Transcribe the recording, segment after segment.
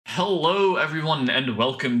Hello, everyone, and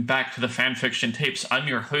welcome back to the Fanfiction Tapes. I'm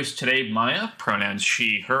your host today, Maya, pronouns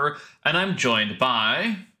she, her, and I'm joined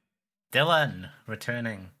by... Dylan,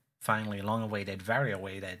 returning. Finally, long awaited, very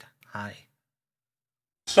awaited. Hi.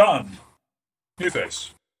 Son, new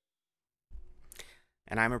face.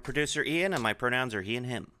 And I'm a producer, Ian, and my pronouns are he and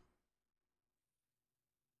him.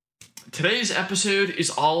 Today's episode is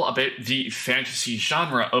all about the fantasy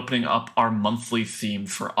genre, opening up our monthly theme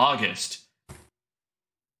for August.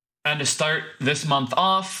 And to start this month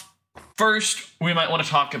off, first, we might want to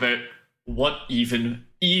talk about what even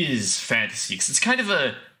is fantasy, because it's kind of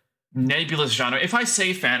a nebulous genre. If I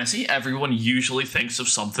say fantasy, everyone usually thinks of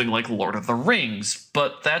something like Lord of the Rings,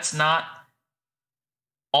 but that's not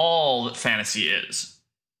all that fantasy is.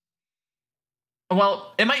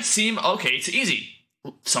 Well, it might seem, okay, it's easy.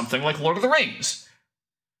 Something like Lord of the Rings.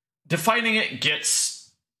 Defining it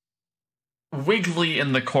gets wiggly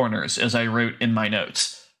in the corners, as I wrote in my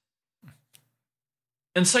notes.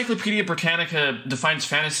 Encyclopedia Britannica defines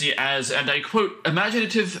fantasy as, and I quote,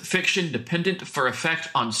 imaginative fiction dependent for effect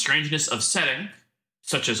on strangeness of setting,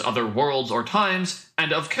 such as other worlds or times,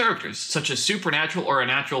 and of characters, such as supernatural or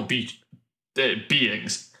natural beings.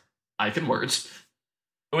 I can words.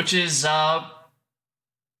 Which is,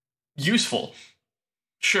 useful.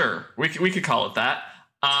 Sure, we could call it that.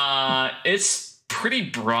 It's pretty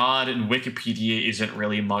broad, and Wikipedia isn't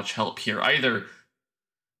really much help here either,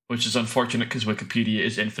 which is unfortunate because Wikipedia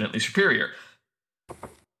is infinitely superior.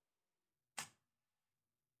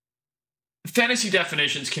 Fantasy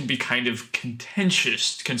definitions can be kind of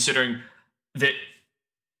contentious, considering that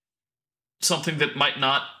something that might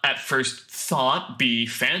not at first thought be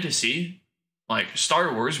fantasy, like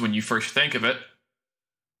Star Wars when you first think of it,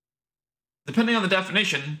 depending on the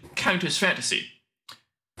definition, count as fantasy.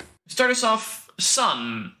 Start us off,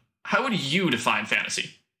 Sun. How would you define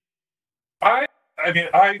fantasy? I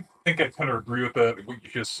think I kind of agree with that. What you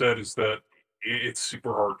just said is that it's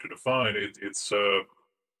super hard to define. It's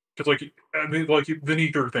because like the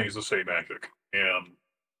neater thing is to say magic, and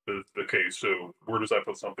okay, so where does that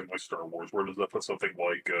put something like Star Wars? Where does that put something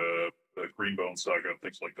like the Greenbone Saga,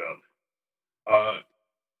 things like that?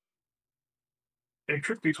 And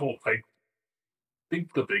truth be told, I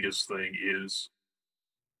think the biggest thing is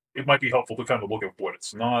it might be helpful to kind of look at what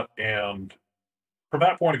it's not, and from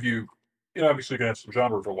that point of view, obviously you can have some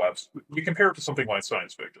genre overlaps. You compare it to something like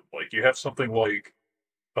science fiction. Like, you have something like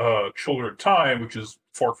Children of Time, which is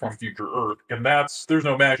far from future Earth, and there's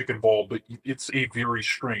no magic involved, but it's a very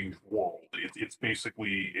strange world. It's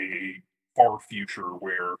basically a far future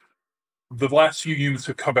where the last few humans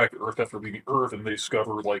have come back to Earth after leaving Earth, and they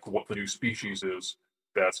discover, like, what the new species is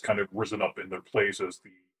that's kind of risen up in their place as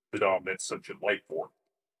the dominant sentient life form.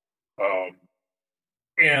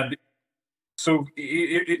 And so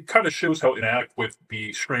it kind of shows how inadequate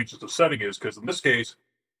the strangeness of setting is, because in this case,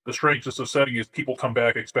 the strangeness of setting is people come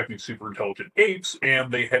back expecting super intelligent apes,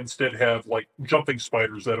 and they instead have, like, jumping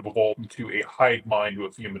spiders that have evolved into a hive mind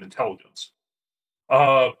with human intelligence.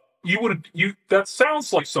 That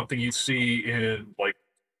sounds like something you see in, like,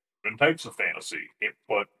 different types of fantasy,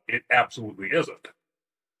 but it absolutely isn't.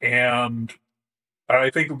 And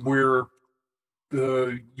I think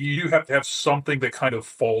you have to have something that kind of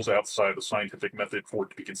falls outside the scientific method for it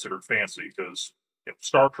to be considered fantasy, because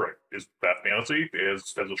Star Trek is that fantasy,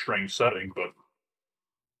 as a strange setting, but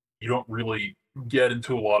you don't really get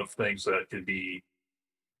into a lot of things that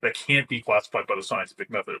can't be classified by the scientific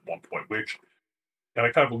method at one point, which, and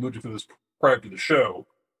I kind of alluded to this prior to the show,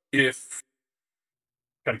 if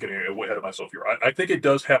kind of getting way ahead of myself here, I think it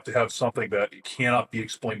does have to have something that cannot be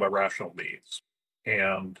explained by rational means,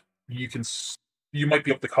 and you might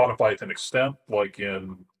be able to codify it to an extent, like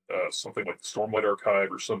in something like the Stormlight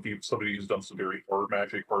Archive, or somebody who's done some very hard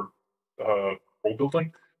magic, hard world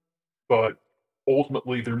building. But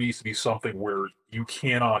ultimately, there needs to be something where you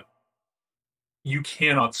cannot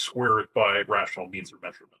square it by rational means or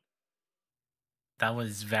measurement. That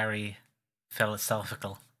was very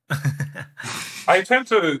philosophical. I tend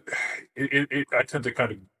to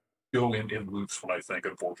kind of go in loops when I think,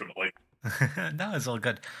 unfortunately. No, it's all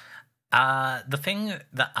good. The thing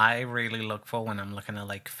that I really look for when I'm looking at,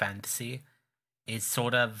 like, fantasy is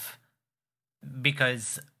sort of,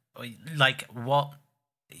 because, like, what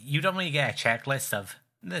you don't really get a checklist of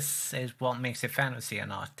this is what makes it fantasy or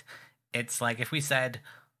not. It's like if we said,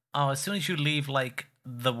 oh, as soon as you leave, like,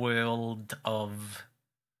 the world of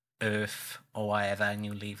Earth or whatever, and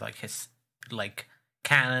you leave, like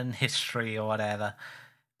canon history or whatever,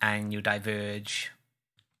 and you diverge,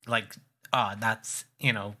 like, that's,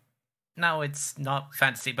 no, it's not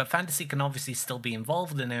fantasy, but fantasy can obviously still be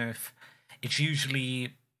involved in Earth. It's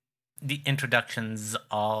usually the introductions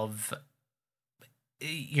of,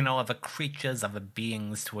 of the creatures, of the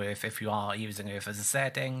beings to Earth, if you are using Earth as a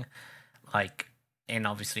setting, like in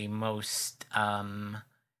obviously most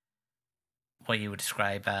what you would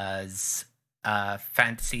describe as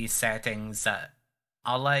fantasy settings that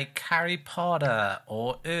are like Harry Potter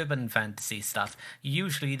or urban fantasy stuff.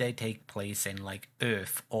 Usually they take place in like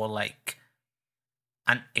Earth or like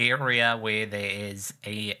an area where there is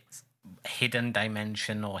a hidden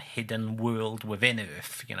dimension or hidden world within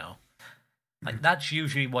Earth, Like that's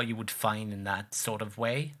usually what you would find in that sort of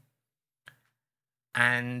way.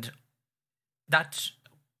 And that's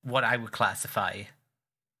what I would classify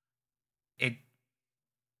it.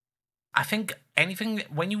 I think anything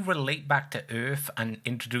when you relate back to Earth and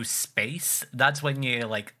introduce space, that's when you're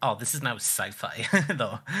like, oh, this is now sci-fi,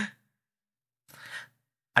 though.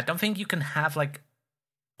 I don't think you can have like,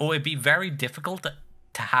 or it'd be very difficult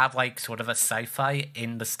to have like sort of a sci-fi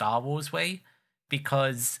in the Star Wars way,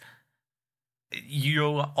 because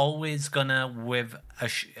you're always gonna, with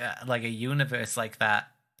like a universe like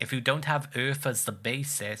that, if you don't have Earth as the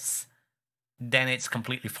basis, then it's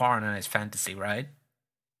completely foreign and it's fantasy, right?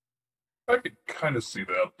 I could kind of see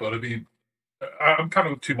that, but I mean, I'm kind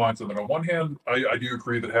of of two minds on that. On one hand, I do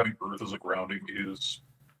agree that having Earth as a grounding is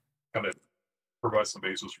kind of provides some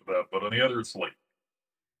basis for that, but on the other, it's like,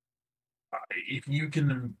 if you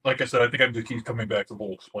can, like I said, I think I'm just keep coming back to the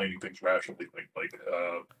whole explaining things rationally thing. Like,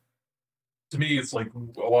 to me, it's like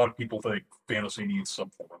a lot of people think fantasy needs some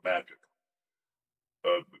form of magic.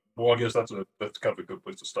 Well, I guess that's kind of a good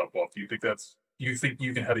place to stop off. Do you think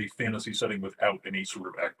you can have a fantasy setting without any sort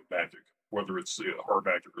of active magic, whether it's hard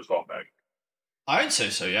magic or soft magic? I'd say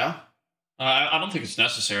so, yeah. I don't think it's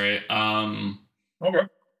necessary. Okay.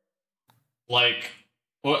 Like,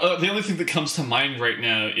 well, the only thing that comes to mind right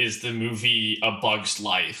now is the movie A Bug's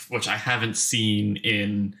Life, which I haven't seen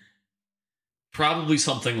in probably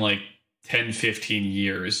something like 10, 15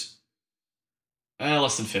 years.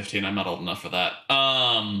 Less than 15. I'm not old enough for that.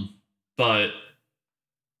 But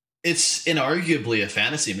it's inarguably a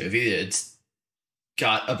fantasy movie. It's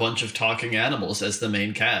got a bunch of talking animals as the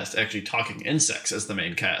main cast. Actually, talking insects as the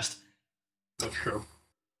main cast. That's true.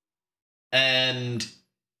 And,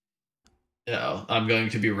 I'm going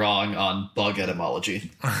to be wrong on bug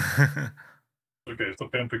etymology. Okay, it's the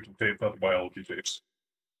fanfiction tape, not the biology tapes.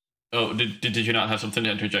 Oh, did you not have something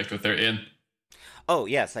to interject with there, Ian? Oh,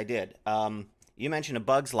 yes, I did. You mentioned A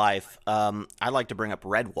Bug's Life. I'd like to bring up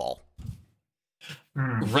Redwall.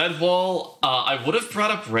 Redwall, I would have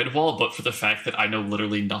brought up Redwall, but for the fact that I know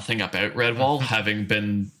literally nothing about Redwall, having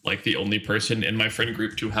been like the only person in my friend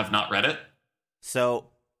group to have not read it. So,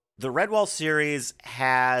 the Redwall series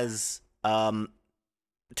has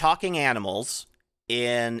talking animals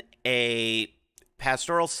in a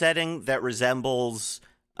pastoral setting that resembles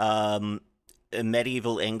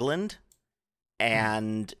medieval England,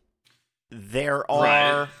 and there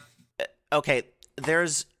are okay,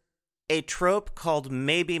 there's a trope called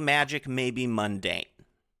maybe magic, maybe mundane,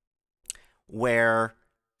 where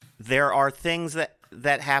there are things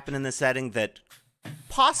that happen in the setting that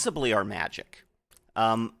possibly are magic.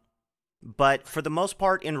 But for the most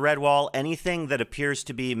part in Redwall, anything that appears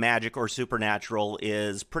to be magic or supernatural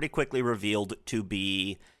is pretty quickly revealed to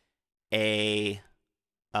be a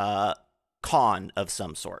con of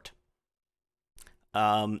some sort.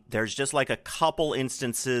 There's just like a couple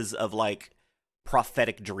instances of like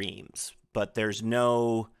prophetic dreams, but there's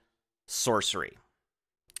no sorcery.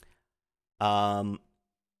 I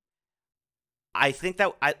think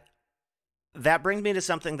that brings me to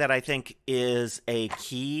something that I think is a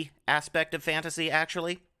key aspect of fantasy,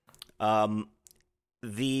 actually.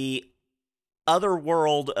 The other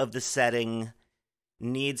world of the setting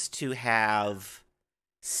needs to have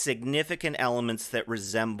significant elements that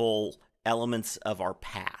resemble elements of our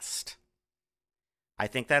past. I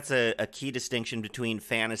think that's a key distinction between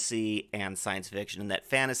fantasy and science fiction, in that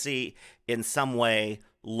fantasy, in some way,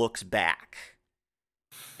 looks back,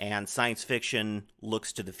 and science fiction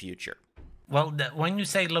looks to the future. Well, when you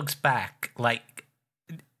say looks back, like,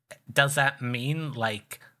 does that mean,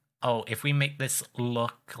 like, oh, if we make this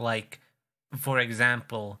look like, for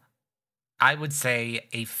example, I would say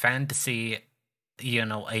a fantasy,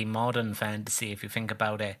 a modern fantasy, if you think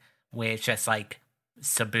about it, where it's just like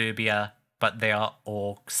suburbia, but there are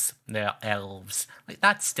orcs, there are elves. Like,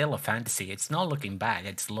 that's still a fantasy. It's not looking back,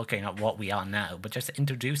 it's looking at what we are now, but just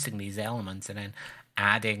introducing these elements and then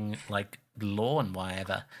adding, like, lore and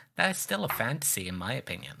whatever. That's still a fantasy, in my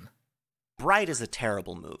opinion. Bright is a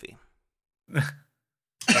terrible movie.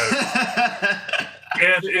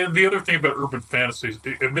 And the other thing about urban fantasies,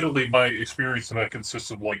 admittedly, my experience in that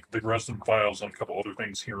consists of like the Dresden Files and a couple other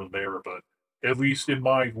things here and there, but at least in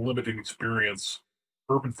my limited experience,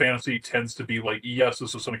 urban fantasy tends to be like, yes,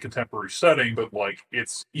 this is in a contemporary setting, but like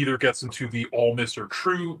it's either gets into the all myths are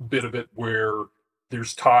true bit of it where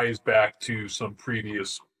there's ties back to some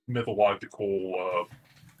previous mythological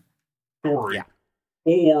story, Yeah.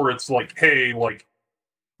 or it's like, hey, like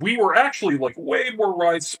we were actually like way more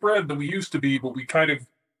widespread than we used to be, but we kind of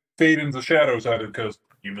fade into the shadows at it because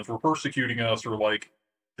humans were persecuting us, or like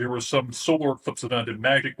there was some solar eclipse event and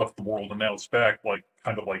magic left the world, and now it's back, like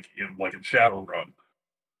kind of like in Shadowrun.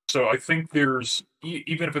 So I think there's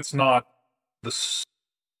even if it's not the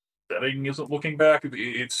setting isn't looking back,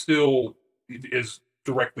 it still is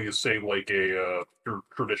directly as say like a your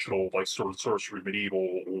traditional like sword sorcery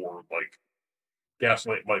medieval or like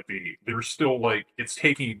Gaslight might be. There's still like it's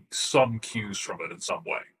taking some cues from it in some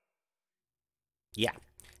way. Yeah,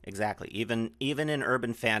 exactly. Even in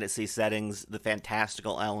urban fantasy settings, the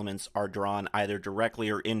fantastical elements are drawn either directly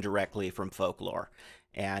or indirectly from folklore.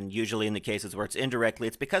 And usually in the cases where it's indirectly,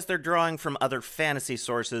 it's because they're drawing from other fantasy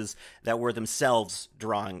sources that were themselves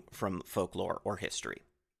drawing from folklore or history.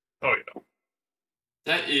 Oh yeah.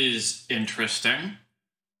 That is interesting.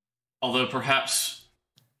 Although perhaps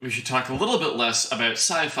we should talk a little bit less about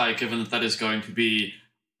sci-fi, given that that is going to be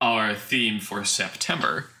our theme for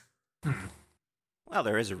September. Well,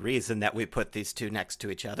 there is a reason that we put these two next to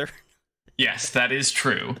each other. Yes, that is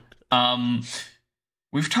true.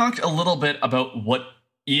 We've talked a little bit about what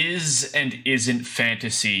is and isn't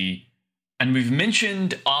fantasy, and we've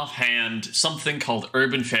mentioned offhand something called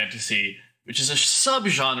urban fantasy, which is a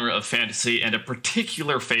subgenre of fantasy and a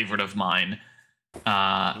particular favorite of mine.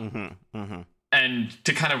 And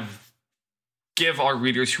to kind of give our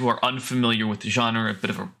readers who are unfamiliar with the genre a bit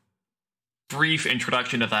of a brief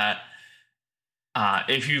introduction to that,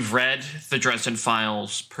 if you've read the Dresden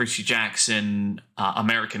Files, Percy Jackson,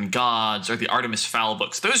 American Gods, or the Artemis Fowl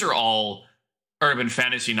books, those are all urban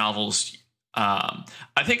fantasy novels. I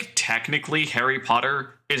think technically Harry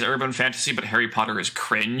Potter is urban fantasy, but Harry Potter is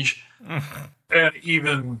cringe. And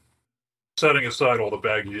even setting aside all the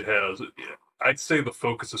baggage it has, I'd say the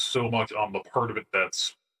focus is so much on the part of it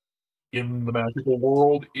that's in the magical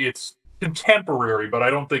world. It's contemporary, but I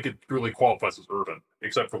don't think it really qualifies as urban,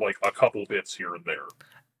 except for like a couple bits here and there.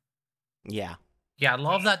 Yeah. Yeah, a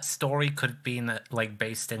lot of that story could have been like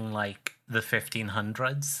based in like the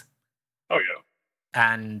 1500s. Oh yeah.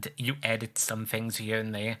 And you edit some things here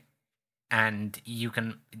and there, and you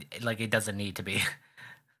can like it doesn't need to be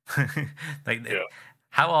like Yeah.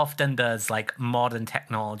 how often does like modern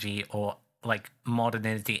technology or like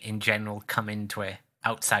modernity in general come into it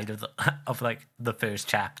outside of like the first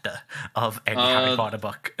chapter of any Harry Potter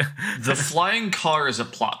book? The flying car is a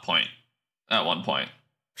plot point at one point.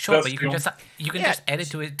 Sure, That's but you can true. just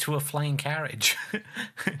edit to a flying carriage.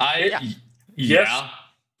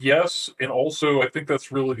 Yes, and also I think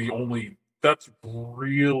that's really the only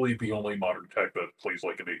modern tech that plays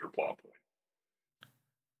like a major plot point.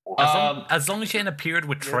 As long as you're in a period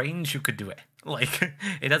with trains, you could do it. Like,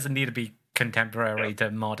 it doesn't need to be contemporary to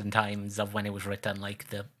modern times of when it was written, like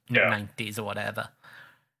the 90s or whatever.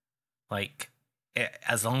 Like,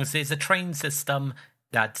 as long as there's a train system,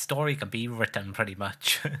 that story can be written pretty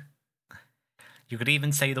much. You could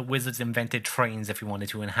even say the wizards invented trains if you wanted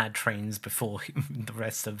to, and had trains before the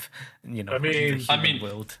rest of, the human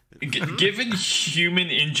world. Given human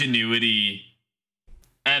ingenuity,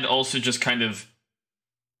 and also just kind of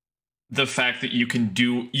the fact that you can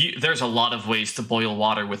there's a lot of ways to boil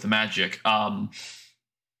water with magic. I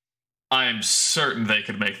am certain they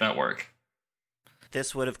could make that work.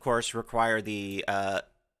 This would, of course, require the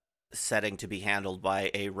setting to be handled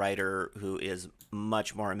by a writer who is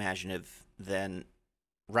much more imaginative than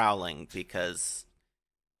Rowling, because,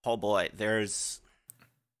 oh boy, there's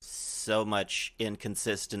so much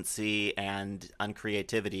inconsistency and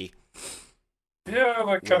uncreativity. Yeah,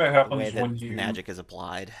 that kind of happens when magic is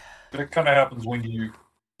applied. That kind of happens when you,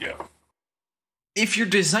 If you're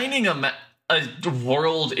designing a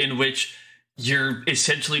world in which you're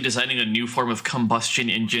essentially designing a new form of combustion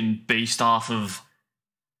engine based off of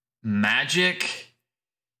magic,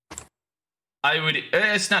 I would.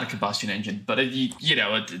 It's not a combustion engine, but a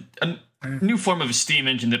new form of a steam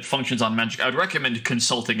engine that functions on magic. I would recommend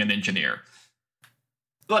consulting an engineer.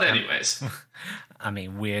 But anyways, I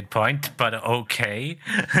mean, weird point, but okay.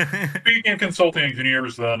 Speaking of consulting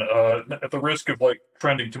engineers, then, at the risk of like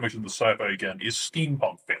trending too much into sci-fi again, is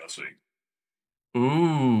steampunk fantasy.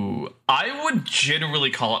 Ooh, I would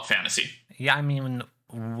generally call it fantasy. Yeah, I mean,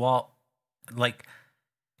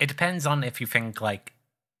 it depends on if you think like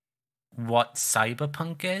what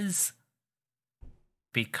cyberpunk is,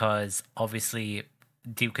 because obviously,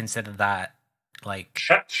 do you consider that like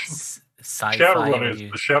sci-fi?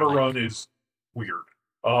 Shadowrun is weird.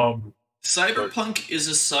 Cyberpunk is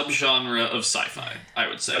a subgenre of sci-fi, I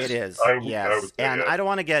would say. It is, yes. I would say, and yeah. I don't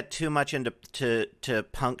want to get too much into to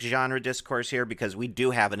punk genre discourse here, because we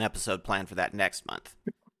do have an episode planned for that next month.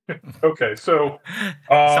 Okay, so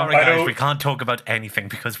sorry I guys, know, we can't talk about anything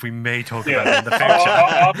because we may talk about it in the fiction.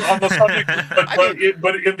 on the subject,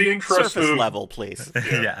 but in the interest Surface of level, please.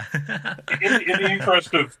 Yeah. in the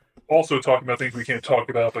interest of also talking about things we can't talk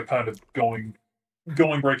about, but kind of going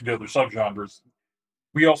right into other subgenres,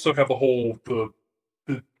 we also have the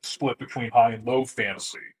split between high and low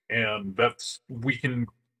fantasy, and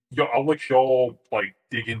I'll let y'all like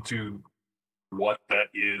dig into what that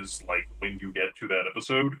is like when you get to that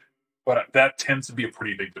episode, but that tends to be a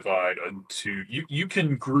pretty big divide. Into you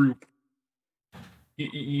can group.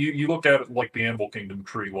 You look at it like the Animal Kingdom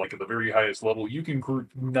tree, like at the very highest level, you can group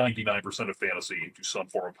 99% of fantasy into some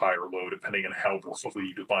form of high or low, depending on how broadly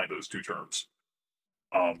you define those two terms.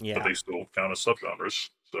 But they still count as subgenres.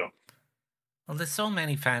 So, well, there's so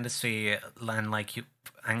many fantasy, and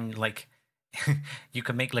you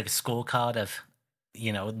can make like a scorecard of,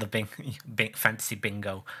 the fantasy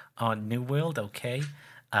bingo on New World. Okay,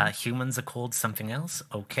 humans are called something else.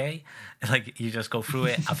 Okay, like you just go through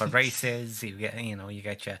it. Other races, you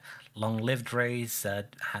get your long-lived race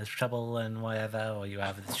that has trouble and whatever, or you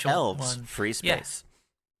have the short Elves, one. free space.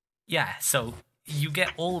 Yeah, so you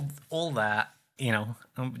get all that,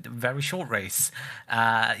 very short race,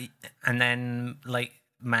 and then like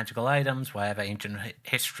magical items, whatever, ancient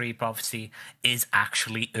history, prophecy is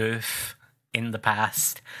actually Earth in the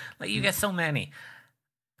past. Like you get so many,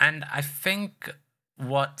 and I think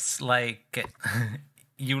what's like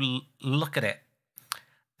you look at it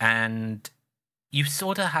and you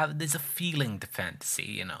sort of there's a feeling to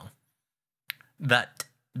fantasy, that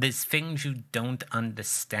there's things you don't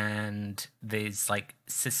understand, there's like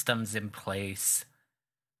systems in place.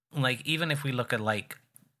 Like even if we look at like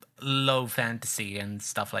low fantasy and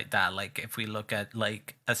stuff like that, like if we look at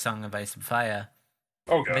like A Song of Ice and Fire,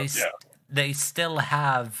 they still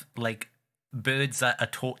have like birds that are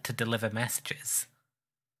taught to deliver messages.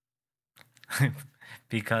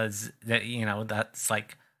 Because that's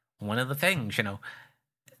like one of the things,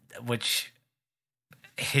 which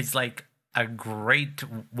is like a great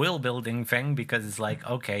world building thing, because it's like,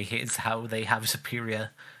 okay, here's how they have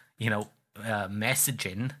superior,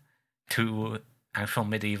 messaging to actual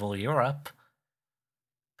medieval Europe,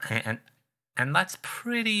 and that's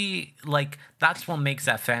pretty, like, that's what makes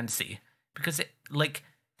that fantasy, because it, like,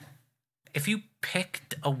 if you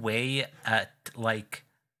picked away at like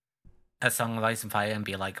A Song of Ice and Fire and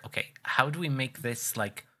be like, okay, how do we make this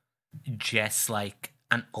like just like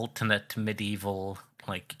an alternate medieval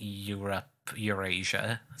like Europe,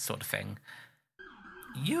 Eurasia sort of thing,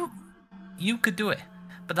 you could do it.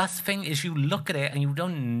 But that's the thing, is you look at it and you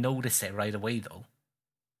don't notice it right away though.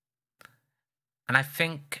 And I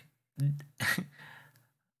think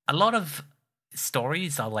a lot of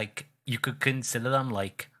stories are like, you could consider them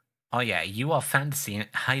like, oh yeah, you are fantasy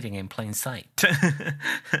hiding in plain sight.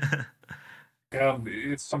 and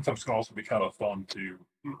it sometimes can also be kind of fun to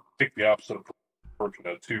take the opposite approach to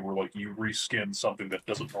that too, where like you reskin something that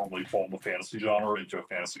doesn't normally fall in the fantasy genre into a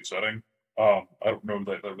fantasy setting. I don't know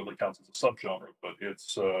that really counts as a subgenre, but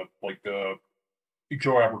it's like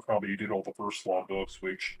Joe Abercrombie did all the first Slaw books,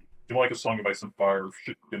 which if you like A Song of Ice and Fire,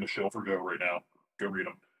 should be in the shelf for Joe right now. Go read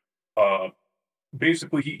them.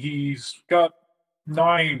 Basically, he's got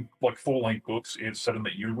 9 like full-length books set in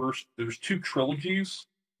that universe. There's 2 trilogies,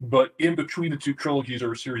 but in between the 2 trilogies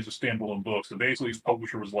are a series of standalone books. And basically, his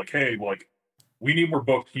publisher was like, "Hey, like, we need more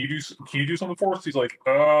books. Can you do something for us?" He's like,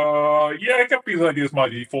 yeah, I got these ideas in my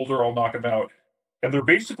D folder. I'll knock them out." And they're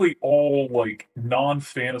basically all like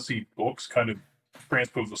non-fantasy books, kind of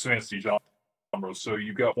transposed the fantasy genre. So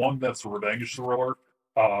you've got one that's a revenge thriller,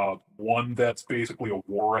 one that's basically a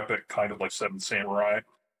war epic, kind of like Seven Samurai,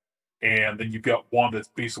 and then you've got one that's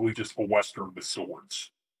basically just a western with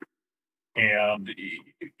swords. And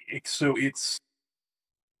so it's,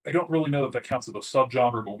 I don't really know that counts as a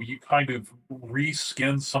subgenre, but when you kind of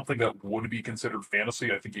reskin something that would be considered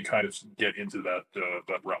fantasy, I think you kind of get into that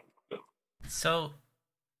realm. So,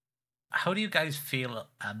 how do you guys feel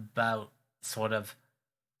about sort of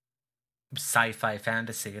sci-fi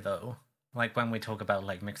fantasy, though? Like when we talk about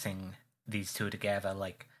like mixing these two together,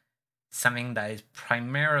 like something that is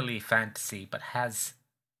primarily fantasy but has,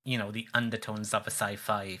 the undertones of a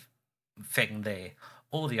sci-fi thing there,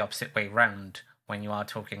 or the opposite way round when you are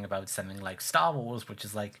talking about something like Star Wars, which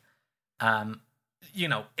is like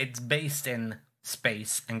it's based in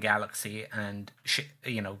space and galaxy and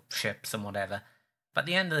ships and whatever. But at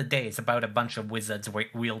the end of the day, it's about a bunch of wizards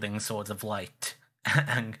wielding swords of light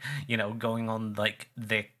and going on like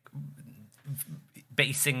they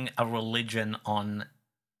basing a religion on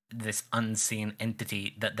this unseen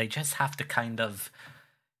entity that they just have to kind of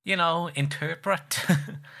interpret.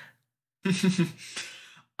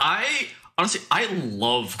 I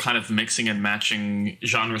love kind of mixing and matching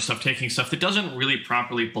genre stuff, taking stuff that doesn't really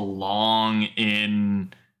properly belong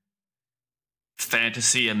in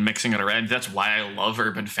fantasy and mixing it around. That's why I love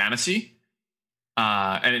urban fantasy,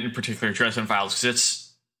 and in particular Dresden Files, because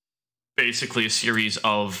it's basically a series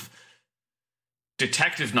of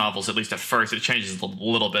detective novels, at least at first. It changes a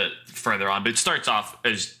little bit further on, but it starts off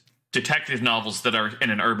as detective novels that are in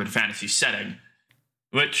an urban fantasy setting,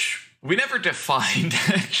 which we never defined,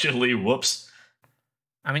 actually. Whoops.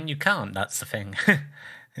 I mean, you can't. That's the thing.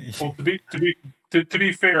 Well, to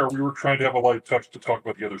be fair, we were trying to have a light touch to talk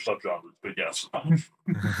about the other subgenres, but yes.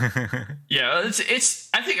 Yeah, it's.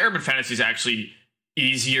 I think urban fantasy is actually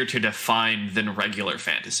easier to define than regular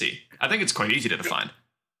fantasy. I think it's quite easy to define,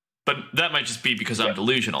 but that might just be because I'm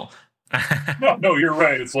delusional. No, you're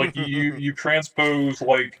right. It's like you transpose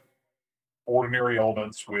like ordinary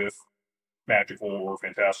elements with magical or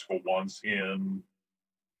fantastical ones in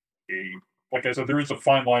like I said, there is a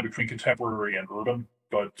fine line between contemporary and urban,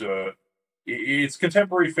 but it's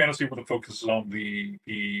contemporary fantasy where the focus is on the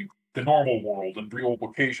normal world and real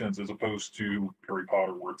locations, as opposed to Harry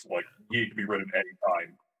Potter, where it's like it can be written any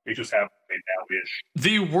time. It just happens now-ish.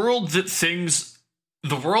 The world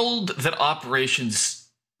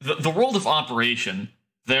of operation.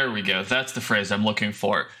 There we go. That's the phrase I'm looking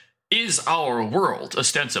for. Is our world,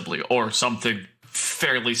 ostensibly, or something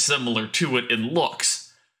fairly similar to it in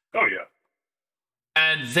looks. Oh, yeah.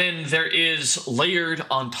 And then there is layered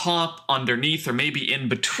on top, underneath, or maybe in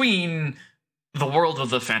between the world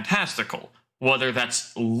of the fantastical. Whether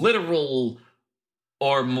that's literal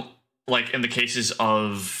or, like in the cases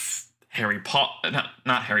of Harry Potter,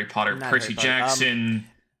 not Harry Potter, Percy Jackson,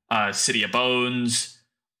 City of Bones,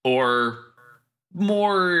 or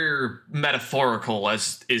more metaphorical,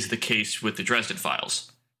 as is the case with the Dresden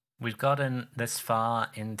Files. We've gotten this far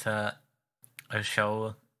into a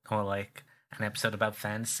show or like an episode about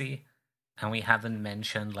fantasy, and we haven't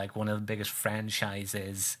mentioned like one of the biggest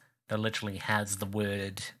franchises that literally has the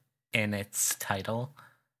word in its title.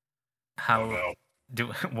 How do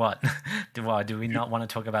we not want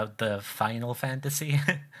to talk about the Final Fantasy?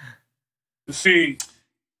 See,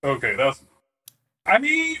 okay, I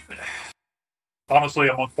mean, honestly,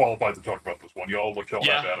 I'm unqualified to talk about this one. Y'all look hell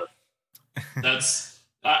at it. That's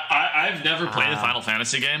I've never played a Final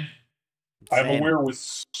Fantasy game. I'm aware with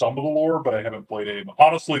some of the lore, but I haven't played any.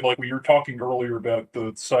 Honestly, like when you were talking earlier about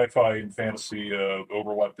the sci-fi and fantasy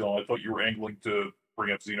overlap, Dylan, I thought you were angling to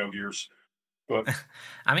bring up Xenogears. But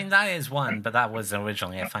I mean, that is one, but that was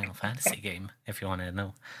originally a Final Fantasy game, if you want to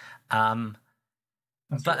know. But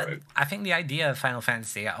right. I think the idea of Final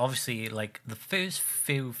Fantasy, obviously, like the first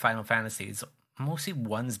few Final Fantasies, mostly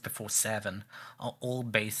ones before 7, are all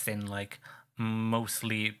based in like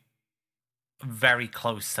mostly very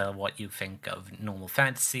close to what you think of normal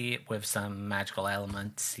fantasy, with some magical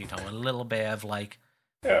elements, a little bit of like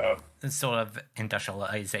sort of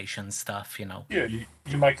industrialization stuff, Yeah, you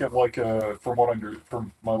might get like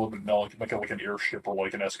from my limited knowledge, you might get like an airship or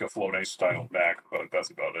like an Escaflowne style back, but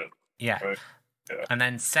that's about it. Yeah. Right? Yeah. And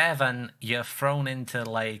then 7, you're thrown into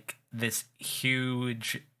like this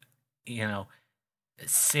huge,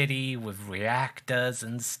 city with reactors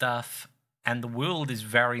and stuff, and the world is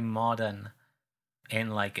very modern in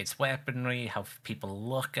like its weaponry, how people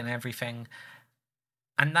look and everything.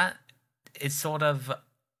 And that is sort of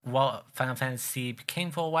what Final Fantasy became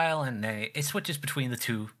for a while, and it switches between the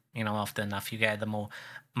two, often enough. You get the more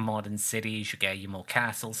modern cities, you get your more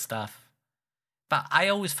castle stuff. But I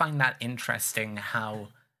always find that interesting, how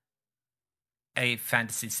a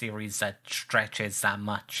fantasy series that stretches that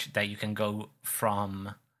much, that you can go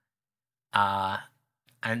from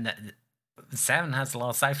and 7 has a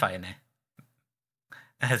lot of sci-fi in it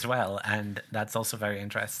as well, and that's also very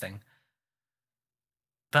interesting.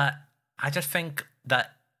 But I just think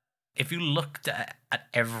that if you looked at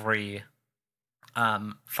every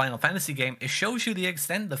Final Fantasy game, it shows you the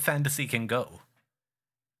extent the fantasy can go.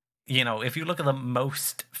 If you look at the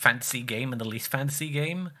most fantasy game and the least fantasy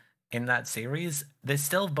game in that series, they're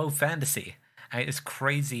still both fantasy. And it's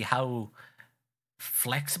crazy how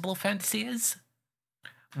flexible fantasy is.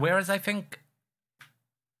 Whereas I think,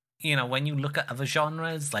 when you look at other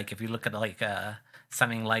genres, like if you look at like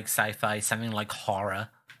something like sci-fi, something like horror,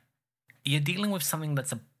 you're dealing with something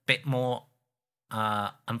that's a bit more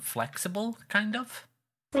unflexible, kind of.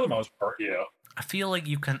 For the most part, yeah. I feel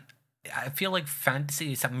like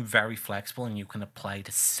fantasy is something very flexible and you can apply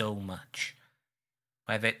to so much.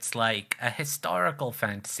 Whether it's like a historical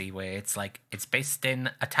fantasy where it's like it's based in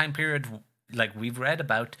a time period like we've read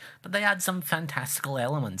about, but they add some fantastical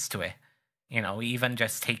elements to it. You know, even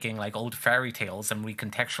just taking like old fairy tales and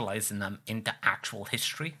recontextualizing them into actual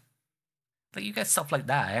history. But you get stuff like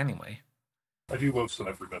that anyway. I do love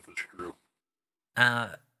Sniper Method Crew.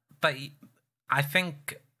 But I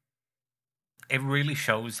think it really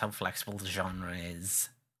shows how flexible the genre is.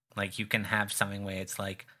 Like, you can have something where it's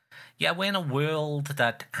like, yeah, we're in a world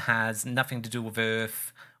that has nothing to do with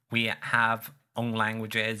Earth. We have own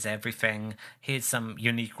languages, everything. Here's some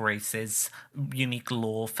unique races, unique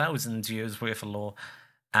lore, thousands of years worth of lore.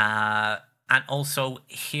 And also,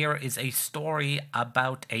 here is a story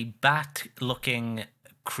about a bat-looking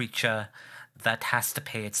creature that has to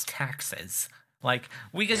pay its taxes. Like,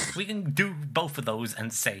 we can do both of those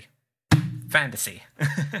and say, fantasy.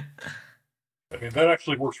 I mean, that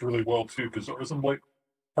actually works really well, too, because there isn't, like,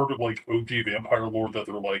 part of, like, OG vampire lore that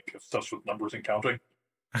they're, like, obsessed with numbers and counting.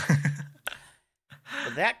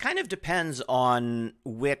 That kind of depends on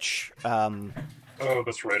which Oh,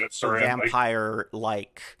 that's right. Sorry, vampire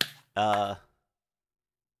like. I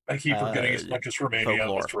keep forgetting it's not just Romania.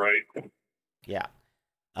 Folklore. That's right. Yeah,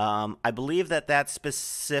 I believe that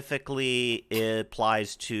specifically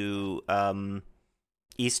applies to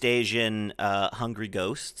East Asian hungry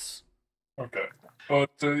ghosts. Okay,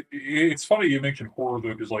 but it's funny you mentioned horror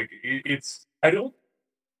though, because like it's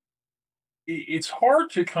hard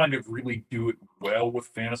to kind of really do it well with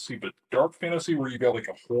fantasy, but dark fantasy where you got like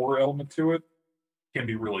a horror element to it can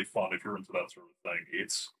be really fun if you're into that sort of thing.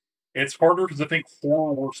 It's harder because I think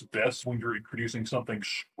horror works best when you're introducing something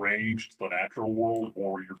strange to the natural world,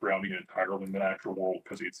 or you're grounding it entirely in the natural world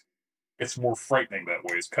because it's more frightening that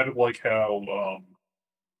way. It's kind of like how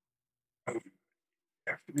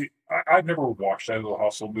I've never watched any of the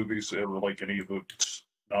Hostel movies or like any of the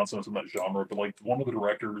nonsense in that genre, but like one of the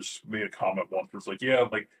directors made a comment once where it's like, yeah,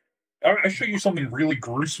 like I show you something really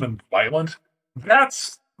gruesome and violent.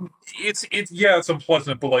 That's it's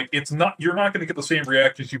unpleasant, but like it's not you're not gonna get the same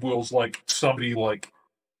reactions you will as like somebody like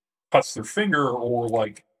cuts their finger or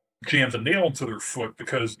like jams a nail into their foot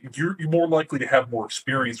because you're more likely to have more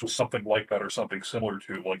experience with something like that or something similar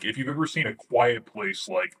to. Like if you've ever seen A Quiet Place,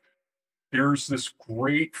 like there's this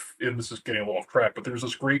great, and this is getting a little off track, but there's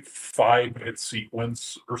this great 5 minute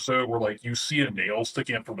sequence or so where like you see a nail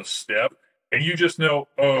sticking up from a step, and you just know,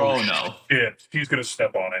 oh no, shit, he's gonna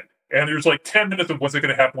step on it. And there's like 10 minutes of what's going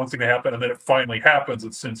to happen, what's going to happen, and then it finally happens.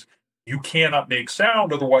 And since you cannot make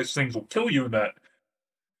sound, otherwise things will kill you in that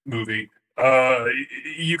movie,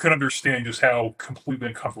 you can understand just how completely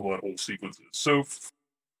uncomfortable that whole sequence is. So,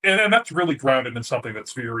 and that's really grounded in something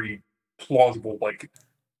that's very plausible, like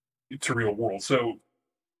to real world. So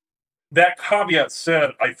that caveat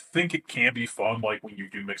said, I think it can be fun, like when you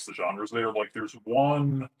do mix the genres there. Like there's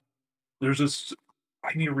this,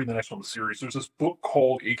 I need to read the next one in the series. There's this book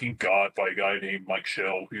called Aching God by a guy named Mike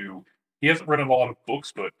Shell, who he hasn't written a lot of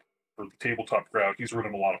books, but for the tabletop crowd, he's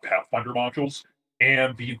written a lot of Pathfinder modules.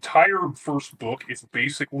 And the entire first book is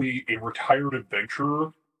basically a retired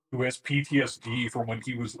adventurer who has PTSD from when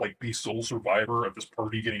he was like the sole survivor of this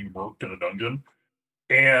party getting murked in a dungeon.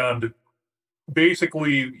 And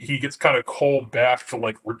basically, he gets kind of called back to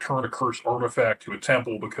like return a cursed artifact to a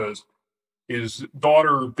temple because his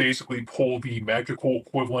daughter basically pulled the magical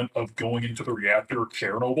equivalent of going into the reactor at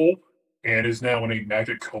Chernobyl and is now in a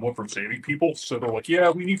magic coma from saving people. So they're like, yeah,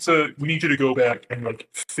 we need you to go back and like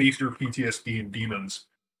face your PTSD and demons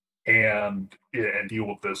and deal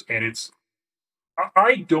with this. And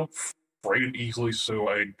I don't frighten easily, so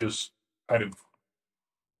I just kind of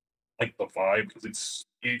like the vibe because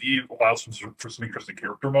it allows for some interesting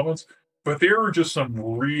character moments. But there are just some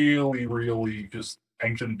really, really just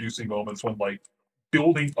tension-inducing moments when like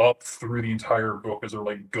building up through the entire book as they're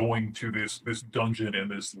like going to this dungeon in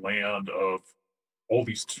this land of all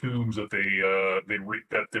these tombs that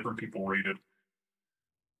that different people raided,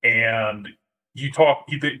 and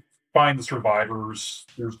they find the survivors.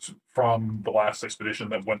 There's from the last expedition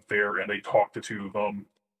that went there, and they talk to 2 of them,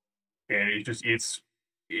 and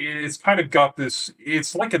it's kind of got this.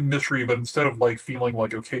 It's like a mystery, but instead of like feeling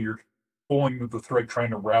like okay, you're pulling the thread trying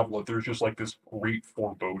to ravel it, there's just like this great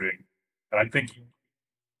foreboding. And I think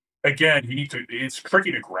again, you need to. It's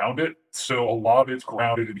tricky to ground it, so a lot of it's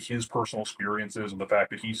grounded in his personal experiences and the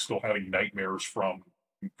fact that he's still having nightmares from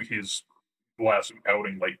his last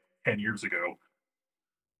outing like 10 years ago.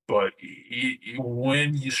 But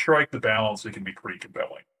when you strike the balance, it can be pretty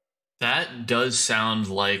compelling. That does sound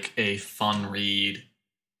like a fun read.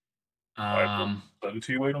 I will send it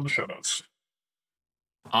to you later on the show notes.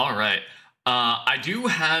 All right. I do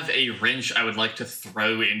have a wrench I would like to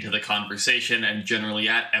throw into the conversation and generally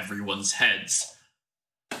at everyone's heads.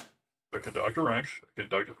 I conduct a wrench, I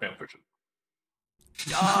conduct a fanfiction.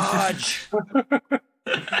 Dodge!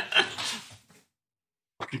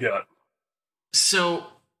 What you got? So,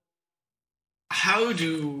 how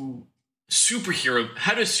does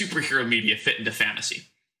superhero media fit into fantasy?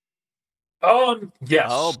 Yes.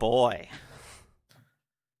 Oh boy.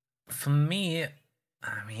 For me,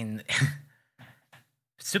 I mean,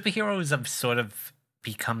 superheroes have sort of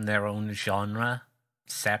become their own genre,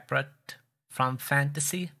 separate from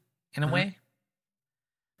fantasy, in a way.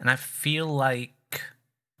 And I feel like,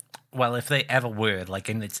 well, if they ever were, like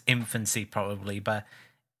in its infancy probably, but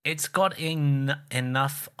it's got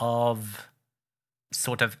enough of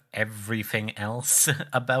sort of everything else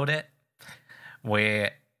about it,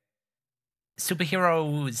 where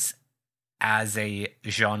superheroes as a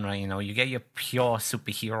genre, you get your pure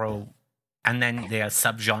superhero, and then there are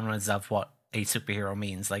subgenres of what a superhero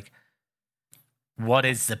means. Like, what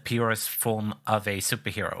is the purest form of a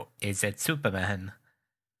superhero? Is it Superman?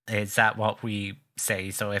 Is that what we say?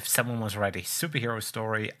 So if someone was to write a superhero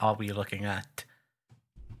story, are we looking at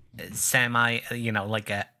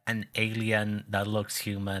like an alien that looks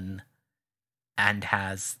human and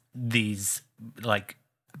has these, like,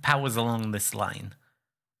 powers along this line?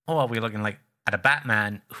 Or are we looking, like, at a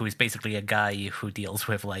Batman who is basically a guy who deals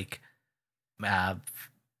with, like,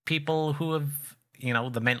 people who have,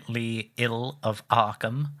 the mentally ill of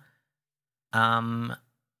Arkham,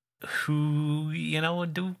 who,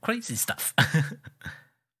 do crazy stuff.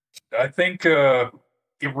 I think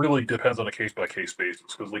it really depends on a case-by-case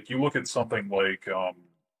basis, because, like, you look at something like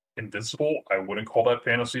Invincible, I wouldn't call that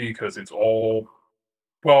fantasy, because it's all,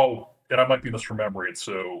 well, and I might be misremembering it,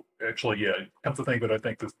 so actually, yeah, come to think of it, I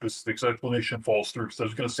think this explanation falls through, because I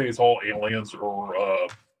was going to say it's all aliens or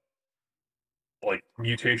like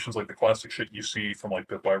mutations, like the classic shit you see from like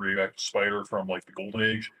Bit by Radioactive Spider from like the Golden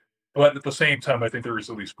Age. But at the same time, I think there is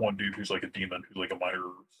at least one dude who's like a demon, who's like a minor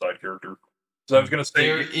side character. So I was gonna say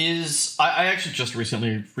There is. I actually just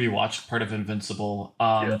recently rewatched part of Invincible.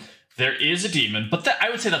 There is a demon, but I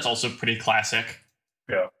would say that's also pretty classic.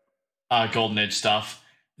 Yeah. Golden Age stuff.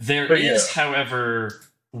 There is, however,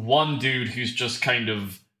 one dude who's just kind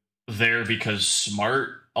of there because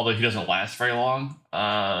smart, although he doesn't last very long.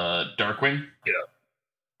 Darkwing. Yeah.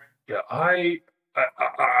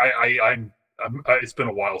 It's been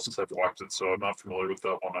a while since I've watched it, so I'm not familiar with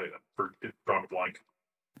that one. It drawn a blank.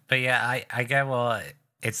 But yeah, I get what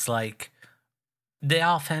it's like. There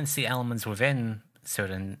are fantasy elements within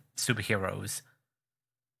certain superheroes.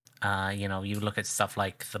 You look at stuff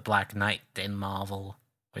like the Black Knight in Marvel,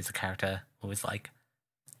 who's a character who was like,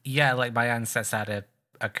 yeah, like my ancestor had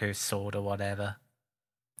a cursed sword or whatever.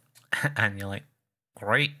 And you're like,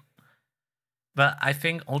 great. But I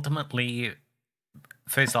think ultimately,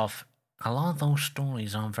 first off, a lot of those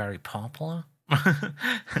stories aren't very popular.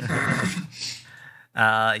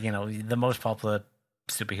 The most popular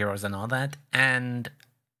superheroes and all that. And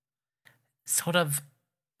sort of,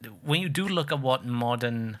 when you do look at what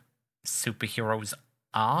modern superheroes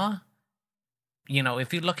are,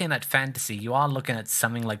 if you're looking at fantasy, you are looking at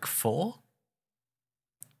something like Thor,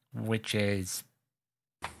 which is,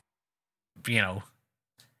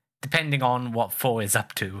 depending on what Thor is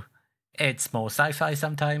up to, it's more sci-fi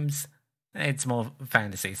sometimes, it's more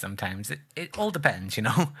fantasy sometimes. It all depends,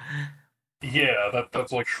 Yeah,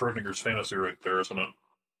 that's like Schrodinger's fantasy right there, isn't it?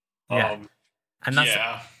 Yeah.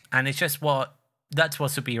 And it's just that's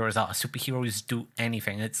what superheroes are. Superheroes do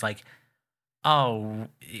anything. It's like, oh,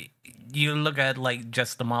 you look at like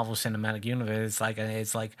just the Marvel Cinematic Universe,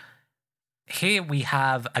 it's like, here we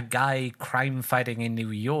have a guy crime fighting in New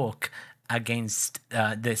York against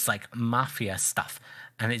this like mafia stuff,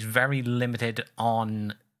 and it's very limited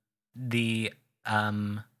on the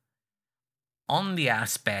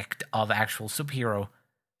aspect of actual superhero.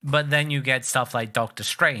 But then you get stuff like Doctor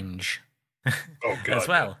Strange as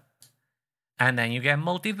well. Yeah. And then you get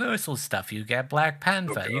multiversal stuff. You get Black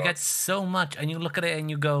Panther. You get so much. And you look at it and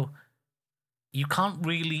you go, you can't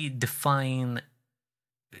really define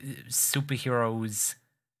superheroes.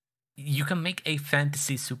 You can make a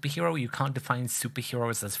fantasy superhero. You can't define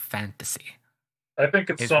superheroes as fantasy. I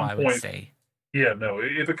think at some point, I would say. Yeah, no,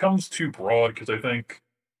 if it becomes too broad, because I think,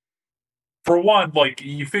 for one, like,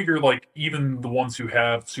 you figure, like, even the ones who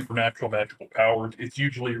have supernatural magical powers, it's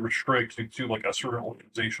usually restricted to, like, a certain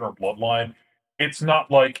organization or bloodline. it's not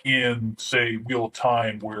like in, say, Wheel of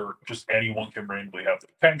Time, where just anyone can randomly have the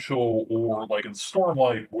potential, or like in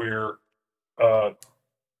Stormlight, where uh,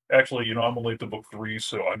 actually, I'm only to book 3,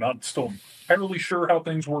 so I'm not still entirely sure how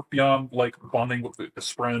things work beyond like bonding with this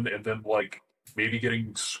friend and then like maybe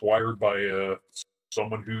getting squired by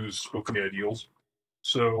someone who's spoken the ideals.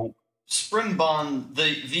 So Spring Bond,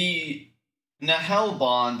 the Nahel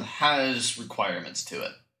Bond has requirements to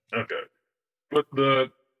it. okay, but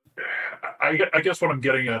I guess what I'm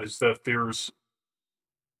getting at is that there's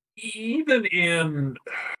even in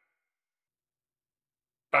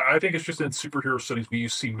I think it's just in superhero settings when you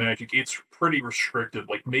see magic, it's pretty restricted.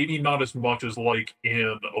 Like maybe not as much as like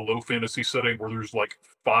in a low fantasy setting where there's like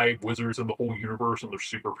 5 wizards in the whole universe and they're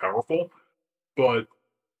super powerful. But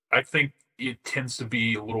I think it tends to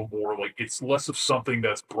be a little more like it's less of something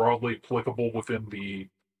that's broadly applicable within the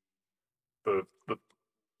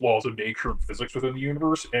laws of nature and physics within the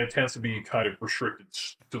universe, and it tends to be kind of restricted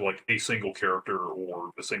to like a single character or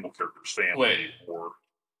a single character's family. Wait. Or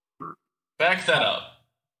Back that up.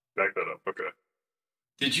 back that up. Okay.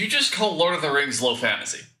 Did you just call Lord of the Rings low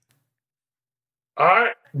fantasy?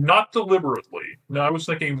 Not deliberately. No, I was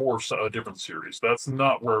thinking more of a different series. That's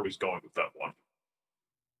not where I was going with that one.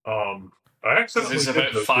 I accidentally There's did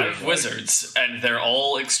about 5 wizards, and they're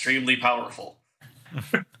all extremely powerful.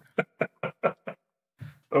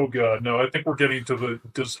 Oh god, no! I think we're getting to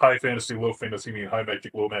does high fantasy, low fantasy mean high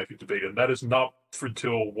magic, low magic debate, and that is not for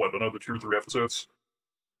until what, another 2 or 3 episodes.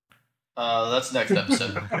 That's next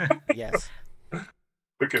episode. Yes.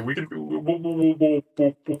 Okay, we'll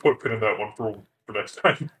put a pin in that one for next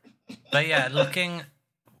time. But yeah,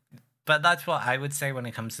 but that's what I would say when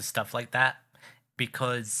it comes to stuff like that,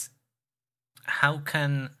 because how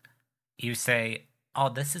can you say, oh,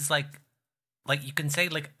 this is like you can say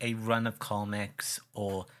like a run of comics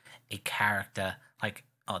or a character, like,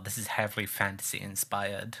 oh, this is heavily fantasy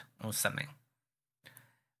inspired or something.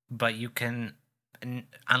 But you can, and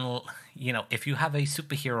if you have a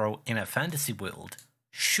superhero in a fantasy world,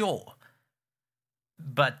 sure.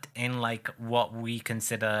 But in like what we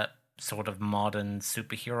consider sort of modern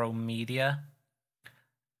superhero media,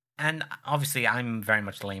 and obviously I'm very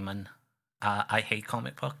much layman. I hate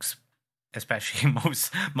comic books, especially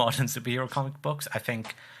most modern superhero comic books. I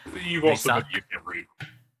think You've also said you can't read.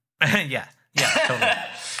 yeah, totally.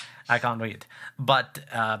 I can't read, but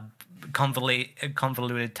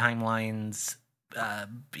convoluted timelines.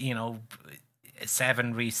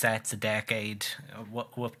 7 resets a decade.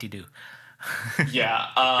 Whoop-de-doo. Yeah,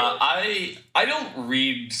 I don't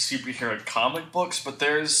read superhero comic books, but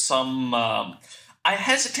there's some. I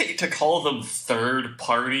hesitate to call them third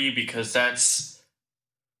party because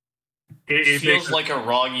it feels like a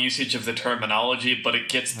wrong usage of the terminology, but it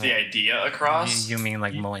gets the idea across. You mean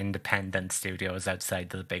like more independent studios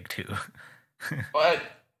outside the big 2? But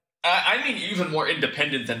I mean even more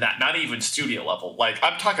independent than that. Not even studio level. Like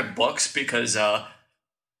I'm talking books because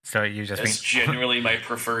so you just it's generally my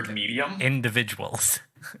preferred medium. Individuals.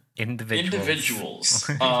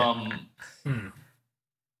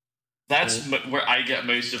 That's where I get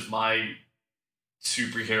most of my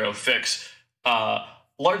superhero fix.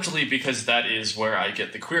 Largely because that is where I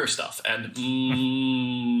get the queer stuff. And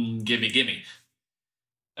gimme.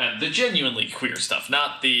 And the genuinely queer stuff,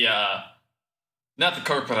 not the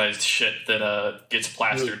corporatized shit that gets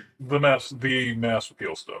plastered. The mass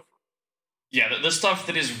appeal stuff. Yeah, the stuff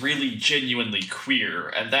that is really genuinely queer,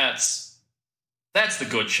 and that's the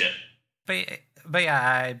good shit. But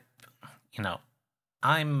yeah,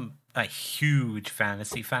 I'm a huge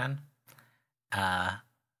fantasy fan. I'm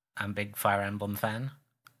a big Fire Emblem fan.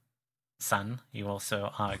 Son, you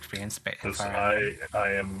also are experienced in Fire Emblem.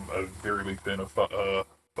 I am a very big fan of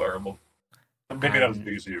Fire Emblem. Maybe not as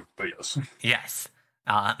big as you, but yes. Yes.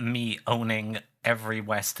 Me owning every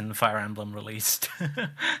Western Fire Emblem released.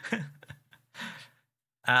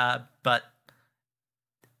 But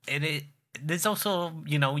there's also,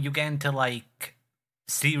 you get into like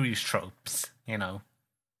series tropes,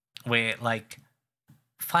 where like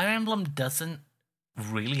Fire Emblem doesn't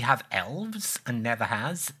really have elves and never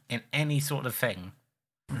has in any sort of thing.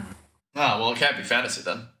 Well, it can't be fantasy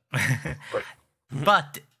then. Right.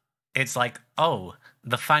 But it's like, oh,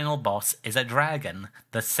 the final boss is a dragon.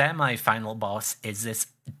 The semi-final boss is this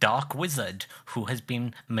dark wizard who has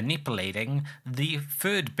been manipulating the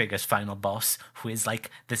third biggest final boss, who is like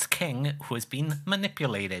this king who has been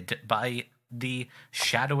manipulated by the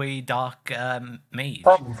shadowy dark mage.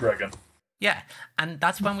 Problem dragon. Yeah, and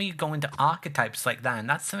that's when we go into archetypes like that, and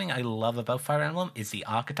that's something I love about Fire Emblem, is the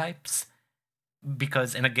archetypes.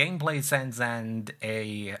 Because in a gameplay sense and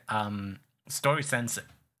a story sense,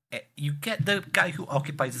 you get the guy who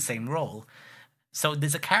occupies the same role, So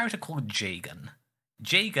there's a character called Jagan.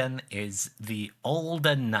 Jagan is the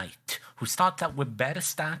older knight who starts out with better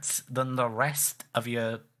stats than the rest of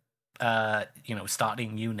your,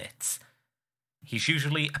 starting units. He's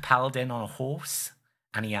usually a paladin on a horse,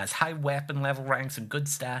 and he has high weapon level ranks and good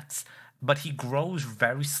stats, but he grows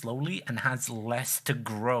very slowly and has less to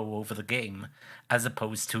grow over the game, as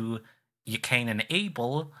opposed to your Cain and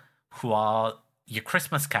Abel, who are your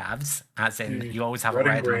Christmas calves, as in you always have a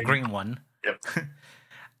red and a green one. Yep.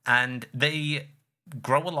 And they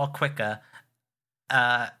grow a lot quicker,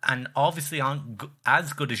 and obviously aren't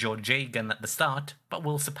as good as your Jagan at the start, but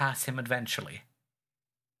will surpass him eventually.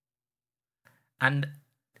 And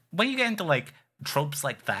when you get into like tropes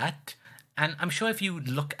like that, and I'm sure if you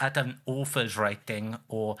look at an author's writing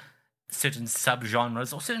or certain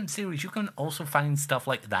subgenres or certain series, you can also find stuff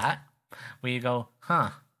like that where you go, huh,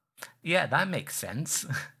 yeah, that makes sense.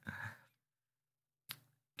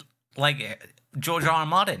 Like George R. R.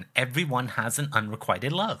 Martin, everyone has an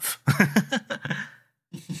unrequited love.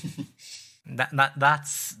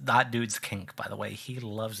 That's that dude's kink, by the way. He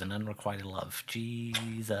loves an unrequited love.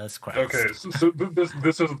 Jesus Christ. Okay, so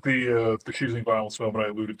this is the choosing violence moment I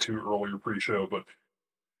alluded to earlier pre-show, but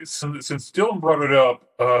since Dylan brought it up,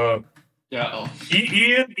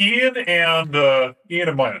 Ian and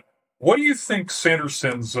Maya, what do you think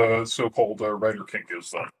Sanderson's so-called writer kink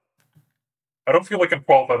is then? I don't feel like I'm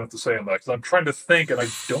qualified enough to say on that, because I'm trying to think, and I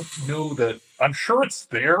don't know that... I'm sure it's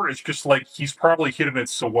there, it's just like he's probably hidden it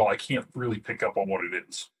so well I can't really pick up on what it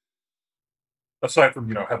is. Aside from,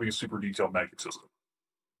 having a super detailed magic system.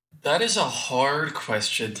 That is a hard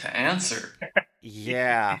question to answer.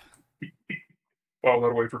 Yeah. File that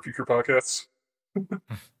away for future podcasts.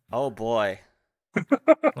 Oh, boy.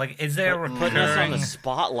 Like, is there a Putting us on the recurring...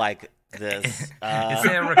 spot like this. Is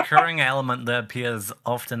there a recurring element that appears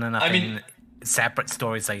often enough in separate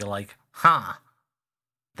stories that you're like, huh,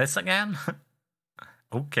 this again?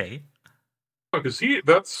 Okay. Because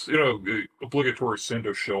that's, obligatory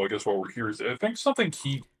Sando show, I guess, while we're here. Is, I think something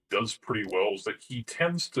he does pretty well is that he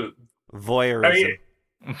tends to... Voyeurism.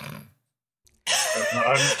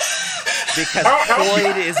 Because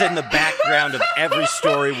Floyd is in the background of every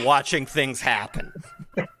story watching things happen.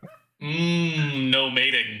 No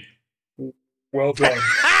mating. Well done.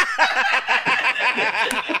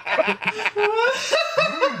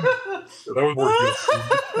 That was more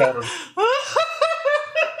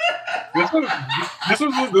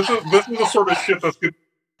good. This is the sort of shit that's good.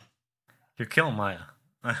 You're killing Maya.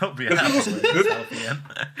 I hope you have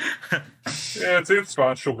Yeah, it's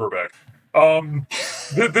fine. She'll grow back.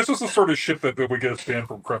 This is the sort of shit that we get banned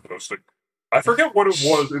from Creme Hosting. I forget what it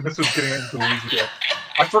was, and this is getting into the weeds again.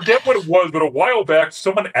 I forget what it was, but a while back,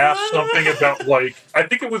 someone asked something about, I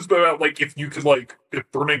think it was about, if you could,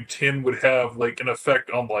 if burning tin would have, an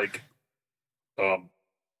effect on,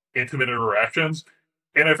 intimate interactions.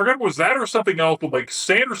 And I forget, was that or something else, but,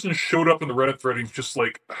 Sanderson showed up in the Reddit thread, and he's just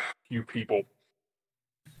like, you people.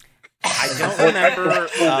 I don't remember,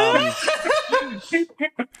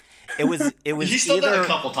 it was He's still either... done a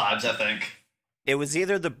couple times, I think. It was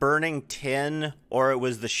either the burning tin, or it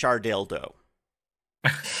was the Shardildo.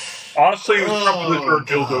 Honestly, it was probably the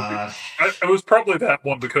Shardildo. It was probably that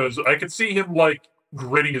one, because I could see him,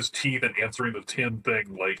 gritting his teeth and answering the tin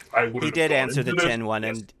thing, I would. He did answer the tin one,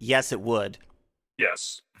 and yes, it would.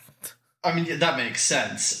 Yes. I mean, that makes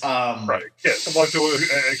sense. Right. Yeah,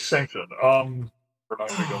 extinction. We're not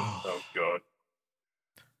gonna go. Oh, God.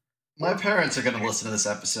 My parents are going to listen to this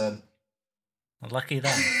episode. Lucky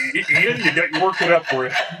them. Ian, you worked it up for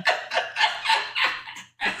you.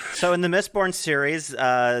 So in the Mistborn series,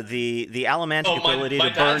 the Allomantic ability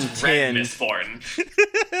to burn tin... Mistborn.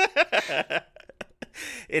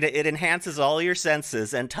 It enhances all your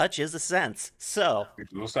senses, and touch is a sense. So,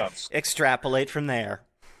 extrapolate from there.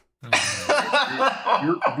 We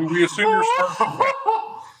assume you're starting from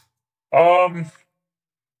that.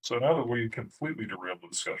 So now that we completely derailed the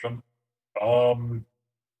discussion, Oh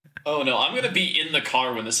no, I'm gonna be in the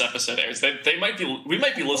car when this episode airs. We might be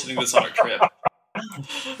listening to this on our trip.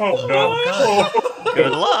 Oh no! Oh,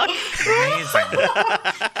 good luck. Amazing.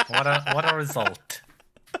 What a result.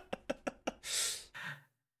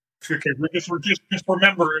 Okay, just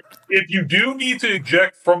remember, if you do need to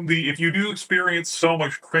eject if you do experience so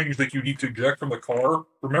much cringe that you need to eject from the car,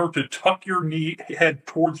 remember to tuck your head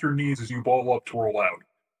towards your knees as you ball up to roll out.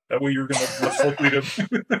 That way you're going to less likely to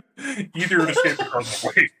easier to escape the car that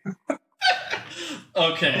way.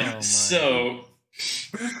 Okay, so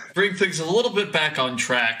bring things a little bit back on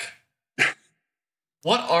track.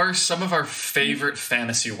 What are some of our favorite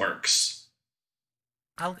fantasy works?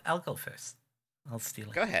 I'll go first. I'll steal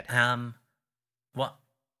it. Go ahead. What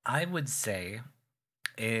I would say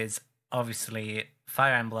is obviously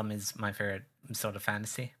Fire Emblem is my favorite sort of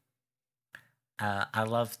fantasy. I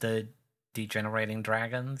love the degenerating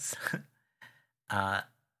dragons. I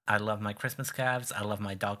love my Christmas calves. I love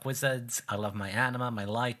my dark wizards. I love my anima, my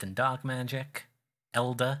light and dark magic.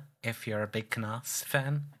 Elder, if you're a big Knas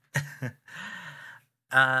fan.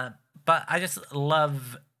 But I just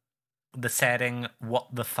love the setting, what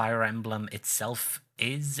the Fire Emblem itself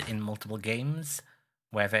is in multiple games,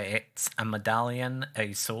 whether it's a medallion,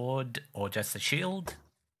 a sword, or just a shield.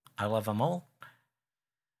 I love them all.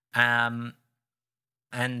 And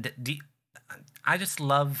I just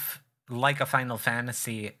love, like a Final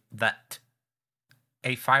Fantasy, that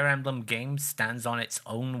a Fire Emblem game stands on its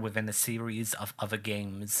own within a series of other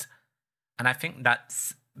games. And I think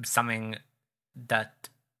that's something that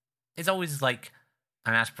is always like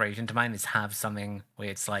an aspiration to mine, is have something where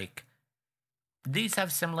it's like, these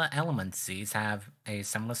have similar elements, these have a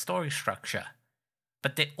similar story structure,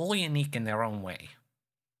 but they're all unique in their own way.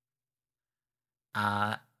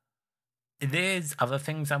 There's other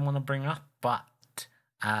things I want to bring up, but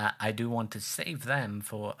I do want to save them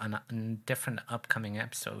for a different upcoming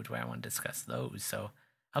episode where I want to discuss those. So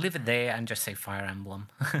I'll leave it there and just say Fire Emblem.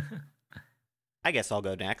 I guess I'll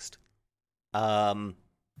go next.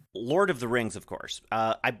 Lord of the Rings, of course.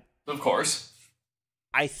 Of course.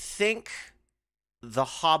 I think The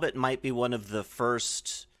Hobbit might be one of the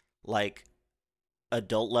first, like,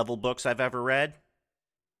 adult-level books I've ever read.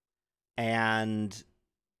 And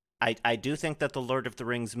I do think that the Lord of the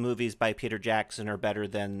Rings movies by Peter Jackson are better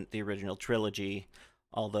than the original trilogy,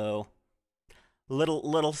 although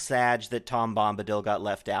little sad that Tom Bombadil got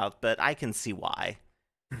left out, but I can see why.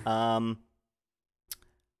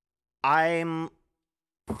 I'm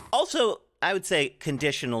also, I would say,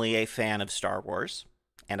 conditionally a fan of Star Wars,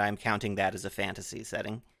 and I'm counting that as a fantasy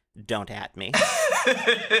setting. Don't at me.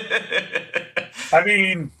 I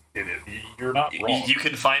mean, you're not wrong. You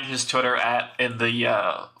can find his Twitter in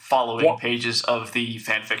the following pages of the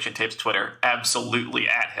Fanfiction Tapes Twitter. Absolutely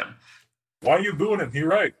at him. Why are you booing him? He's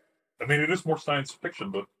right. I mean, it is more science fiction,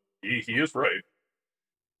 but he is right.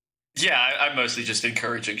 Yeah, I'm mostly just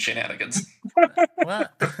encouraging shenanigans.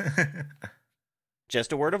 What?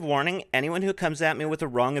 Just a word of warning, anyone who comes at me with a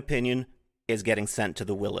wrong opinion is getting sent to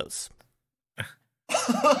the Willows.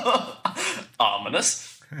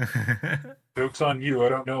 Ominous. Joke's on you. I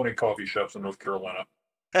don't know any coffee shops in North Carolina.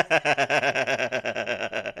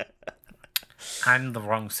 I'm the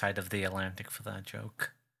wrong side of the Atlantic for that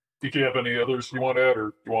joke. Did you have any others you want to add,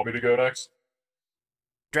 or you want me to go next?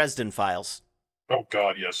 Dresden Files. Oh,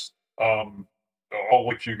 God, yes. I'll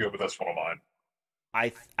let you go, but that's one of mine.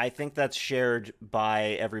 I think that's shared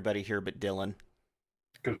by everybody here but Dylan.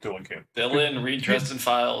 Because Dylan can. Dylan, read Dresden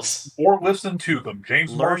Files. Or listen to them.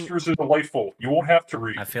 James Marsters is delightful. You won't have to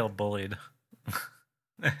read. I feel bullied.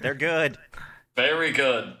 They're good. Very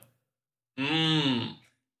good.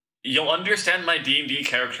 You'll understand my D&D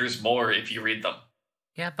characters more if you read them.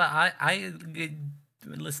 Yeah, but I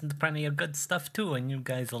listen to plenty of good stuff too, and you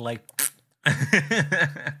guys are like...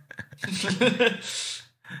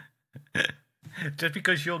 Just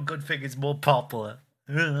because your good thing is more popular.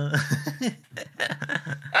 Honestly,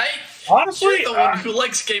 Honestly, you're the one who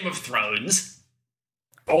likes Game of Thrones.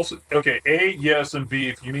 Also, okay, A, yes, and B,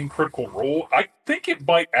 if you mean Critical Role, I think it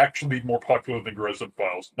might actually be more popular than Dresden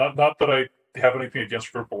Files. Not that I have anything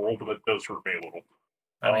against Critical Role, but that does hurt me a little.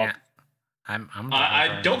 I mean,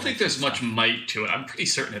 I don't think there's much might to it. I'm pretty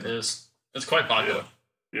certain it is. It's quite popular.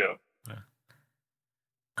 Yeah.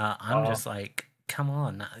 I'm just like, come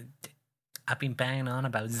on. I've been banging on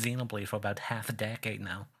about Xenoblade for about half a decade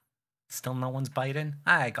now. Still no one's biting?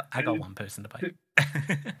 I got one person to bite.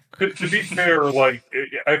 To be fair, like,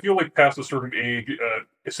 I feel like past a certain age,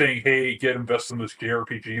 saying, hey, get invested in this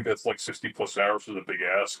JRPG that's like 60 plus hours is a big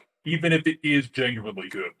ask. Even if it is genuinely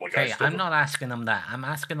good. Like, hey, I'm not asking them that. I'm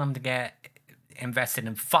asking them to get invested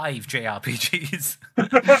in 5 JRPGs.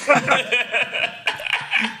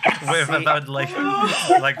 With about like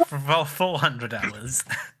 400 hours.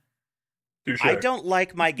 I don't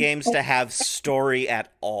like my games to have story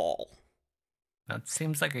at all. That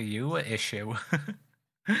seems like a you issue.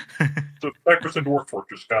 So, Spectres and Dwarf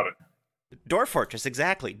Fortress, got it. Dwarf Fortress,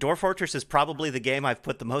 exactly. Dwarf Fortress is probably the game I've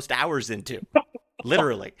put the most hours into.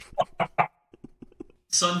 Literally.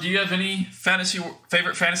 Son, do you have any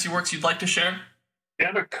favorite fantasy works you'd like to share?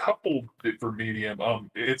 And a couple for medium.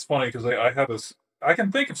 It's funny because I have this. I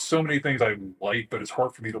can think of so many things I like, but it's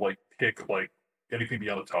hard for me to like pick like anything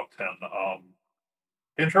beyond the top 10.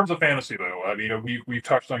 In terms of fantasy, though, I mean, we've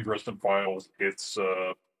touched on Dresden Files.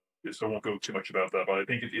 So I won't go too much about that, but I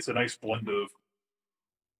think it's a nice blend of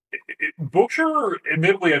Butcher,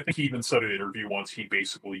 admittedly, I think he even said in an interview once he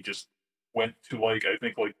basically just went to like I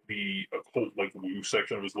think like the occult like woo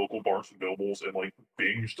section of his local Barnes and Nobles and like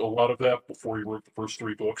binged a lot of that before he wrote the first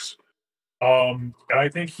 3 books. And I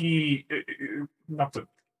think he not to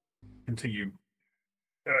continue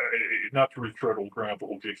uh, not to retread old ground the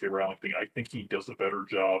whole J.K. Rowling thing. I think he does a better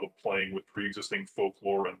job of playing with pre-existing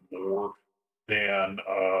folklore and lore than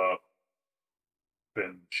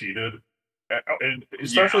she did. And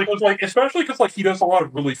especially because like he does a lot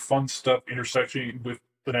of really fun stuff intersecting with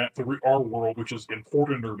our world, which is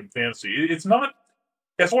important in urban fantasy. It's not.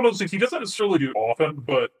 It's one of those things he doesn't necessarily do often,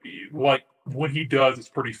 but like when he does, it's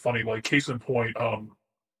pretty funny. Like case in point,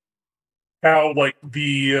 how like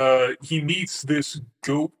the he meets this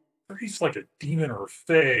goat. He's like a demon or a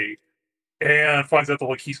fae, and finds out that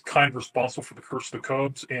like he's kind of responsible for the curse of the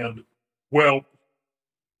Cubs. And well,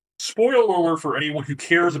 spoiler alert for anyone who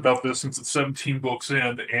cares about this, since it's 17 books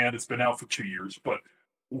in and it's been out for 2 years. But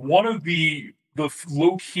one of the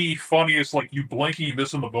low key funniest, like you blink and you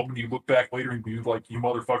miss in the moment, you look back later and you like, you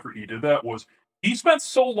motherfucker, he did that, was he spent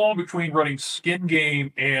so long between running Skin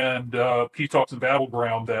Game and Peace Talks and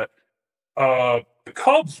Battleground that the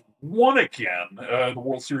Cubs won again the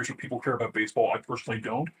World Series. For people who care about baseball, I personally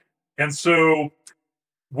don't. And so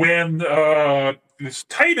when this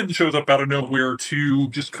Titan shows up out of nowhere to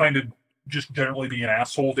just kind of just generally be an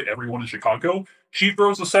asshole to everyone in Chicago, she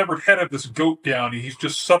throws the severed head of this goat down, and he's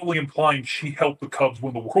just subtly implying she helped the Cubs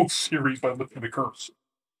win the World Series by lifting the curse.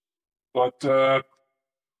 But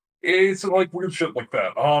it's like weird shit like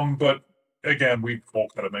that. But again, we've all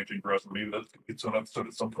kind of mentioned Grass, and maybe that gets an episode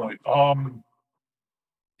at some point.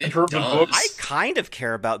 In terms of books, I kind of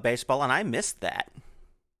care about baseball, and I missed that.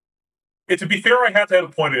 To be fair, I had to have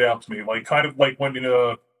it pointed out to me, like kind of like when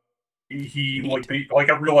he like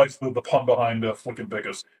I realized the pun behind Flickin'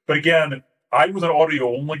 Bickus. But again, I was an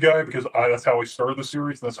audio only guy because that's how I started the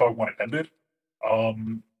series and that's how I want to end it.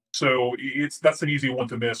 So that's an easy one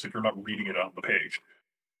to miss if you're not reading it on the page.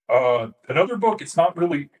 Another book, it's not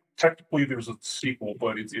really technically there's a sequel,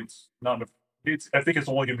 but it's not. I think it's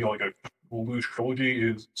only going to be like a loose trilogy.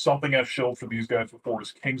 Is something I've shelled for these guys before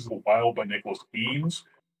is Kings of the Wild by Nicholas Eames,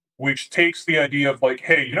 which takes the idea of like,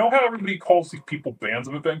 hey, you know how everybody calls these people bands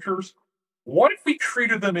of adventurers? What if we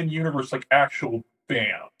treated them in universe like actual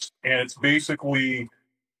bands? And it's basically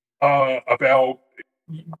about.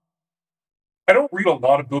 I don't read a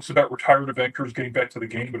lot of books about retired adventurers getting back to the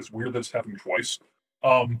game, but it's weird that it's happening twice.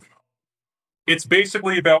 It's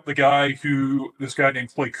basically about this guy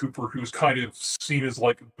named Clay Cooper, who's kind of seen as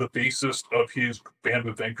like the bassist of his band of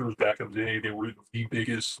adventurers back in the day. They were the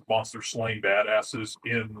biggest monster slaying badasses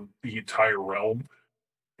in the entire realm.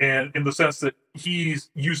 And in the sense that he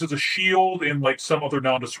uses a shield and like some other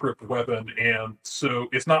nondescript weapon, and so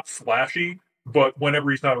it's not flashy, but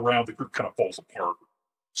whenever he's not around, the group kind of falls apart.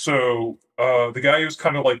 So the guy who's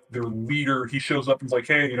kind of like their leader, he shows up and is like,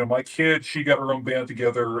 hey, my kid, she got her own band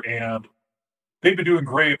together, and they've been doing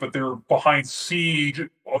great, but they're behind siege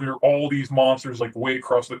under all these monsters like way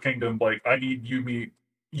across the kingdom. Like, I need you need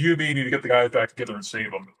to get the guys back together and save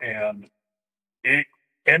them. And it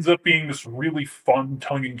ends up being this really fun,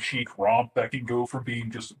 tongue-in-cheek romp that can go from being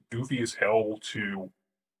just goofy as hell to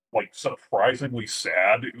like surprisingly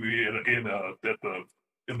sad in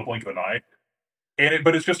the blink of an eye.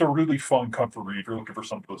 But it's just a really fun comfort read if you're looking for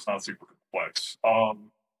something that's not super complex.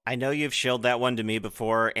 I know you've showed that one to me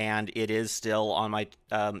before, and it is still on my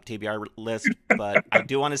TBR list, but I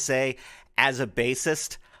do want to say, as a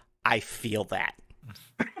bassist, I feel that.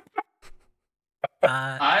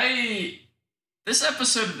 This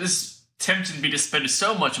episode is tempting me to spend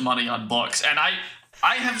so much money on books, and I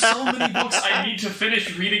have so many books I need to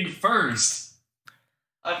finish reading first.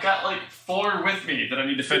 I've got like 4 with me that I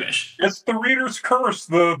need to finish. It's the reader's curse.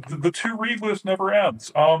 The to read list never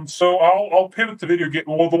ends. So I'll pivot to video game.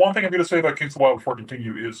 Well, the one thing I'm going to say about Kings of the Wild before I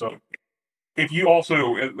continue is, if you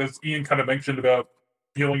also, as Ian kind of mentioned about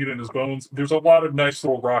feeling it in his bones, there's a lot of nice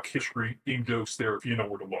little rock history theme jokes there if you know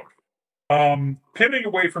where to look. Pivoting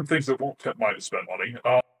away from things that won't tempt me to spend money.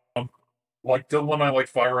 Like Dylan, I like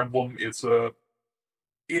Fire Emblem.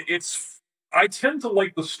 I tend to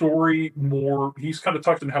like the story more. He's kind of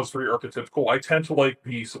tucked in how it's very archetypical. I tend to like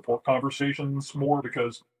the support conversations more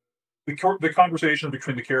because the conversations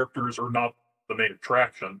between the characters are not the main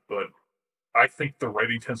attraction, but I think the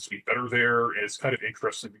writing tends to be better there. And it's kind of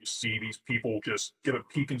interesting to see these people just get a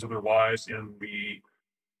peek into their lives in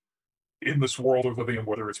this world they're living in,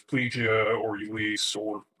 whether it's Plegia or Ulysses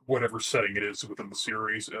or whatever setting it is within the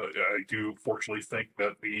series. I do fortunately think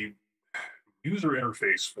that the user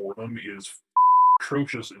interface for them is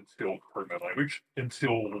atrocious until, pardon my language,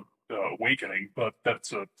 until Awakening, but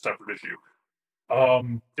that's a separate issue.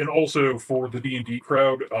 And also for the D&D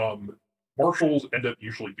crowd, marshals end up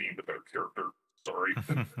usually being the better character. Sorry.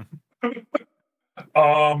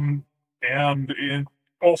 And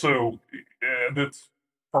also, that's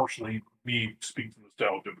partially me speaking to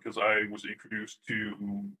nostalgia because I was introduced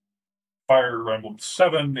to Fire Emblem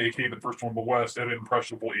 7, aka the first one in the West, at an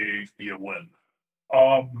impressionable age via Lynn.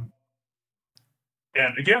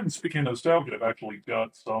 And again, speaking of nostalgia, I've actually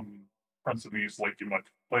got some friends of these like in my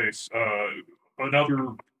place.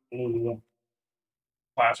 Another old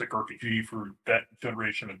classic RPG for that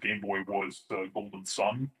generation of Game Boy was Golden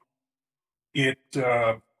Sun. It's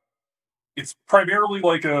primarily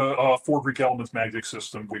like a four Greek elements magic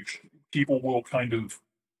system, which people will kind of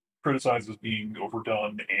criticize as being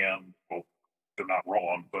overdone, and well, they're not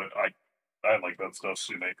wrong, but I like that stuff,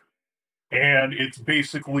 Sune. And it's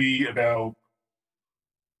basically about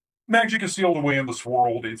magic is sealed away in this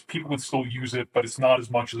world. It's people can still use it, but it's not as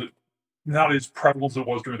much as not as prevalent as it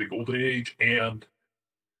was during the Golden Age. And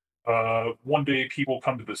one day, people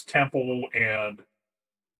come to this temple and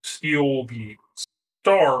steal the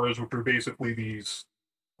stars, which are basically these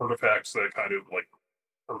artifacts that kind of like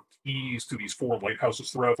are keys to these four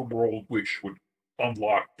lighthouses throughout the world, which would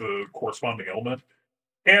unlock the corresponding element.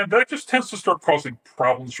 And that just tends to start causing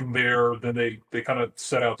problems from there. Then they kind of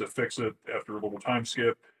set out to fix it after a little time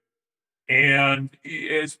skip. And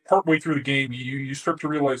as partway through the game, you start to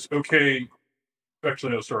realize, okay,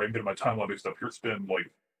 actually, no, sorry, I'm getting my timeline mixed up here. It's been like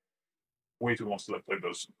way too long since I played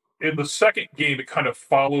this. In the second game, it kind of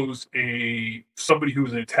follows somebody who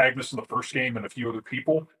was an antagonist in the first game and a few other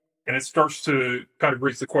people. And it starts to kind of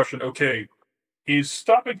raise the question, okay, is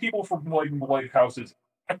stopping people from lighting the lighthouses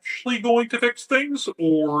actually going to fix things,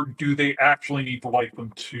 or do they actually need to light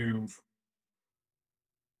them to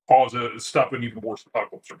stop an even worse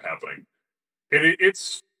apocalypse from happening? And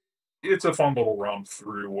it's a fun little run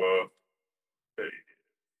through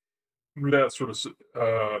that sort of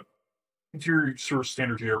interior sort of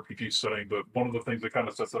standard JRPG setting. But one of the things that kind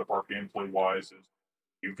of sets it apart gameplay wise is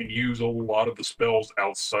you can use a lot of the spells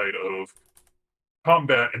outside of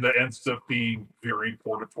combat, and that ends up being very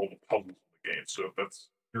important for all the puzzles in the game. So if that's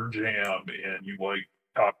your jam and you like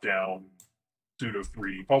top-down pseudo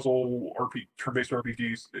 3D puzzle turn-based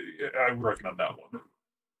RPGs, I would recommend that one.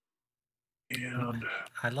 And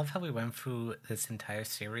I love how we went through this entire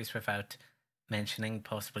series without mentioning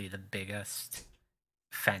possibly the biggest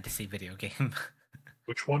fantasy video game.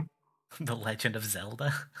 Which one? The Legend of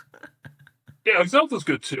Zelda. Yeah, Zelda's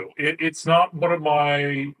good too. It's not one of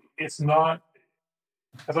my. It's not.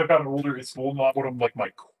 As I've gotten older, it's still not one of like my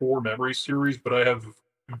core memory series. But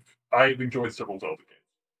I've enjoyed several Zelda games.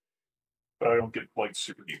 But I don't get like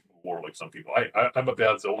super deep in the lore like some people. I'm a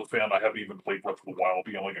bad Zelda fan. I haven't even played Breath of the Wild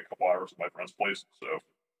beyond like a couple hours at my friend's place. So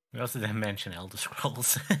We also didn't mention Elder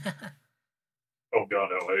Scrolls. oh god,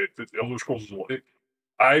 no! Elder Scrolls is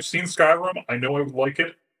I've seen Skyrim. I know I would like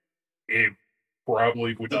it. It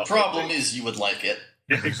probably would not. The problem is you would like it.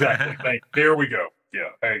 Yeah, exactly. There we go. Yeah,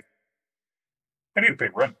 I need to pay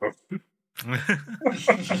rent.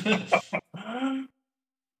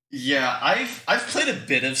 Yeah, I've played a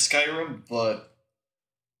bit of Skyrim, but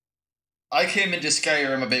I came into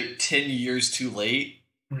Skyrim about 10 years too late.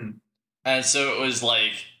 And so it was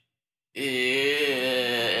like,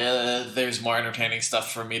 there's more entertaining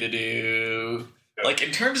stuff for me to do. Yeah. Like,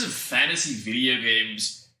 in terms of fantasy video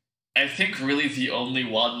games, I think really the only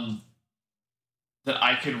one that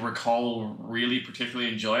I can recall really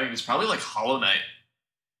particularly enjoying is probably like Hollow Knight.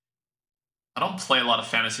 I don't play a lot of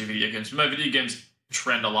fantasy video games, but my video games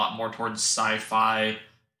trend a lot more towards sci-fi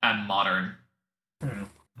and modern.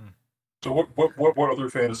 So what other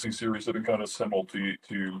fantasy series have been kind of central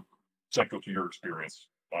to central to your experience?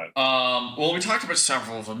 Well, we talked about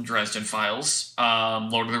several of them. Dresden Files,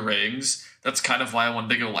 Lord of the Rings. That's kind of why I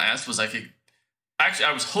wanted to go last.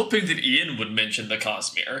 I was hoping that Ian would mention the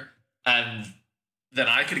Cosmere, and then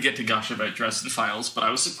I could get to gush about Dresden Files, but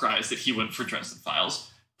I was surprised that he went for Dresden Files.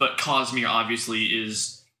 But Cosmere obviously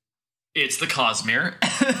it's the Cosmere.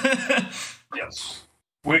 Yes.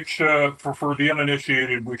 Which, for the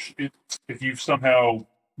uninitiated, if you've somehow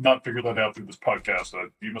not figured that out through this podcast,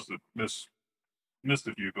 you must have missed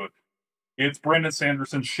a few, but it's Brandon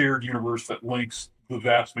Sanderson's shared universe that links the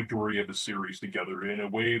vast majority of the series together in a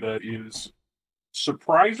way that is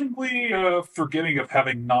surprisingly forgetting of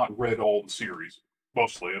having not read all the series.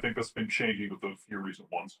 Mostly. I think that's been changing with a few recent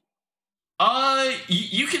ones.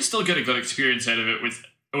 You can still get a good experience out of it with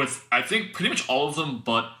I think pretty much all of them,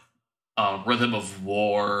 but Rhythm of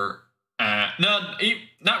War. No,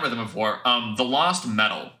 not Rhythm of War. The Lost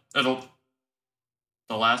Metal. The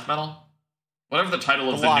Last Metal. whatever the title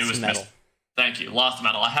of the Lost newest Metal. Thank you, Lost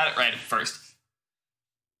Metal. I had it right at first.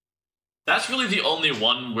 That's really the only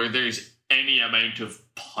one where there's any amount of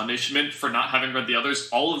punishment for not having read the others.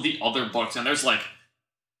 All of the other books, and there's like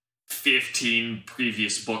 15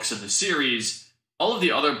 previous books in the series. All of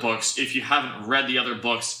the other books, if you haven't read the other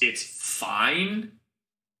books, it's fine.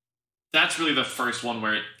 That's really the first one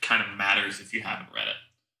where it kind of matters if you haven't read it.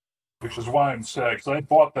 Which is why I'm sad, because I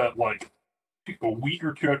bought that like a week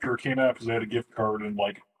or two after it came out because I had a gift card, and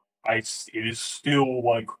like it is still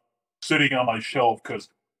like sitting on my shelf because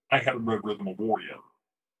I haven't read Rhythm of War yet.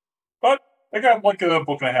 But I got like a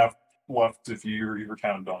book and a half left if you're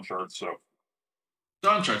counting Dawn Shard, so.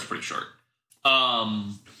 Dawn Shard's pretty short.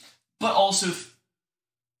 But also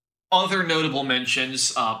other notable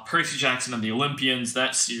mentions, Percy Jackson and the Olympians.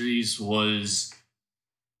 That series was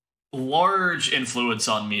large influence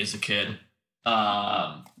on me as a kid.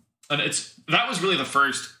 And that was really the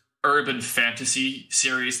first urban fantasy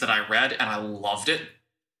series that I read, and I loved it.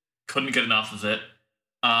 Couldn't get enough of it.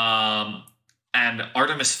 And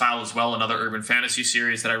Artemis Fowl as well, another urban fantasy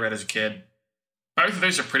series that I read as a kid. Both of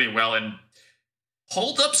those are pretty well and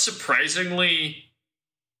hold up surprisingly,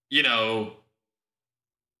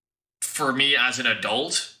 for me as an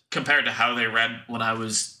adult compared to how they read when I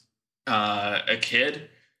was a kid.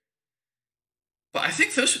 But I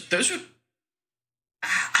think those would.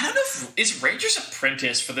 I don't know if is Ranger's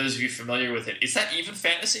Apprentice, for those of you familiar with it, is that even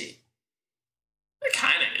fantasy? It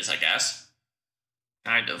kind of is, I guess.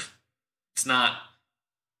 Kind of. It's not.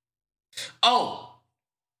 Oh,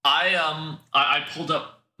 I pulled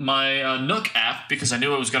up my Nook app because I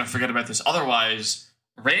knew I was going to forget about this. Otherwise,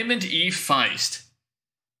 Raymond E. Feist,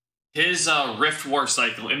 his Rift War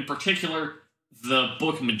cycle, in particular, the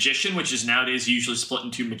book Magician, which is nowadays usually split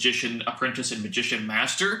into Magician Apprentice and Magician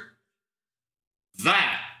Master.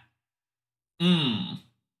 That,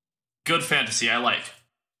 good fantasy. I like.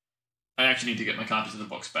 I actually need to get my copies of the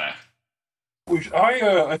books back. Which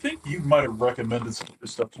I think you might have recommended some of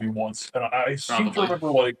this stuff to me once, and I seem to remember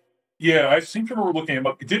I seem to remember looking him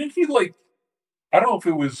up. Didn't he I don't know if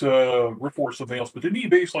it was Rift War or something else, but didn't he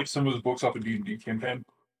base some of his books off a D&D campaign?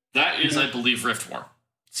 That is, I believe, Rift War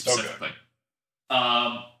specifically.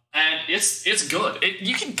 Okay. And it's good.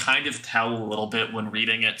 You can kind of tell a little bit when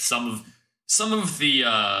reading it. Some of the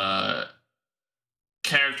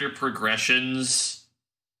character progressions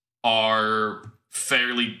are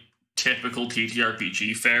fairly typical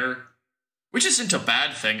TTRPG fare, which isn't a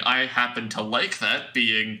bad thing. I happen to like that,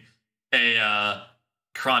 being a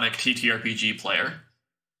chronic TTRPG player.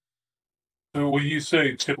 So when you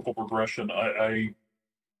say typical progression, what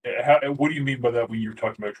do you mean by that when you're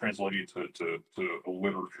talking about translating it to a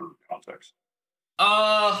literature context?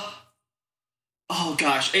 Oh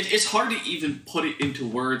gosh, it's hard to even put it into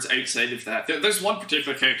words outside of that. There's one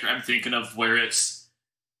particular character I'm thinking of where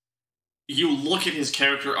you look at his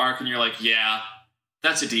character arc and you're like, yeah,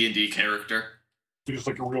 that's a D&D character. Just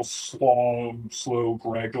like a real slow,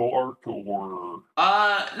 gradual arc, or?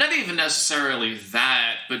 Not even necessarily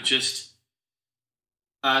that, but just,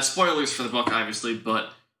 spoilers for the book, obviously,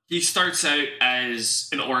 but he starts out as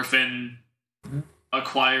an orphan,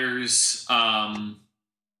 acquires,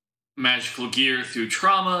 magical gear through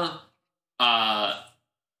trauma,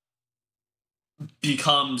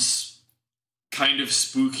 becomes kind of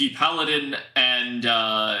spooky paladin, and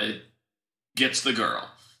gets the girl.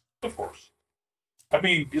 Of course. I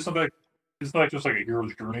mean, isn't that just like a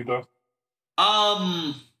hero's journey, though?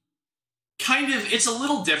 Kind of. It's a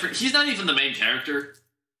little different. He's not even the main character.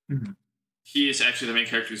 Mm-hmm. He is actually the main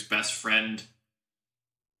character's best friend.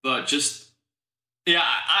 But just... Yeah,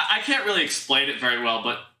 I can't really explain it very well,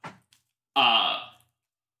 but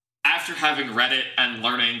after having read it and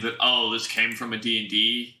learning that, this came from a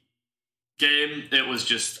D&D game, it was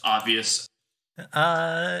just obvious.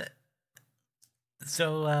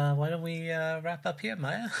 So why don't we wrap up here,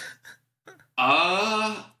 Maya?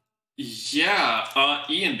 Yeah.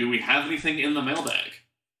 Ian, do we have anything in the mailbag?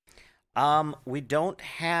 We don't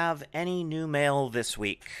have any new mail this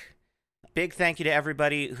week. Big thank you to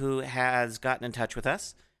everybody who has gotten in touch with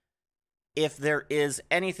us. If there is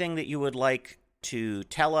anything that you would like to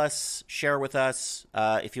tell us, share with us,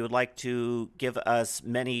 if you would like to give us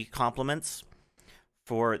many compliments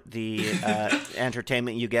for the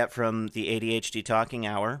entertainment you get from the ADHD Talking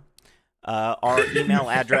Hour, our email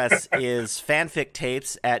address is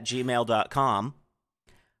fanfictapes@gmail.com.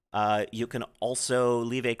 You can also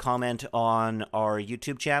leave a comment on our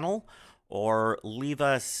YouTube channel, or leave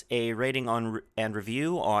us a rating and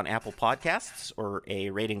review on Apple Podcasts, or a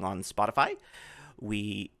rating on Spotify.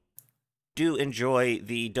 We do enjoy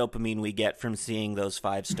the dopamine we get from seeing those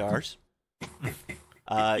 5 stars.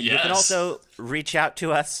 You can also reach out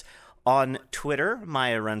to us on Twitter.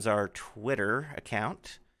 Maya runs our Twitter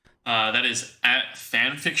account. That is at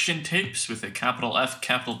fanfiction tapes with a capital F,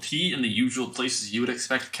 capital T in the usual places you would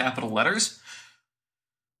expect capital letters.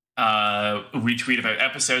 We tweet about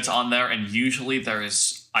episodes on there, and usually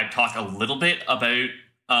I talk a little bit about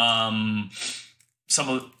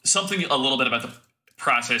something a little bit about the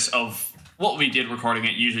process of what we did recording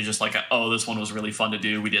it. Usually just like, this one was really fun to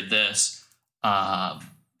do, we did this.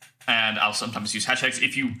 And I'll sometimes use hashtags.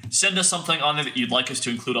 If you send us something on there that you'd like us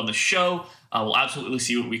to include on the show, we'll absolutely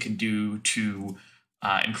see what we can do to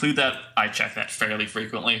include that. I check that fairly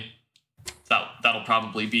frequently. That'll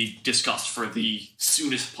probably be discussed for the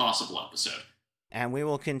soonest possible episode. And we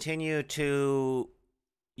will continue to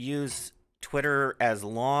use Twitter as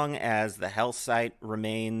long as the hell site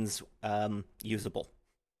remains usable.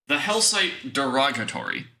 The hell site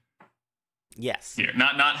derogatory. Yes. Here,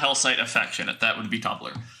 not hell site affectionate. That would be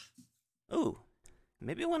Tumblr. Ooh,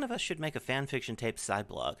 maybe one of us should make a fanfiction tape side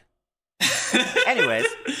blog. Anyways.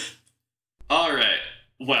 All right.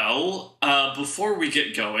 Well, before we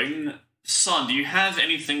get going, Son, do you have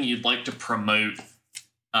anything you'd like to promote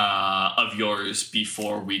of yours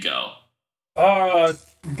before we go? Not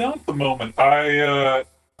at the moment. I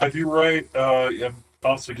do write. I'm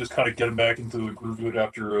honestly just kind of getting back into the groove of it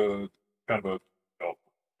after kind of a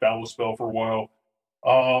download spell for a while.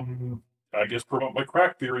 I guess promote my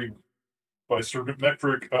crack theory by Sergeant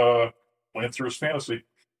Metric, Lancer's Fantasy.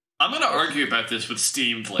 I'm going to argue about this with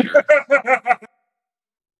Steam later.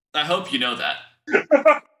 I hope you know that.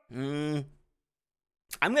 I'm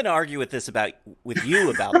going to argue with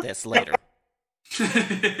you about this later.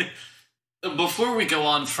 Before we go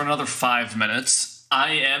on for another 5 minutes,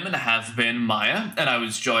 I am and have been Maya, and I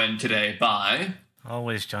was joined today by...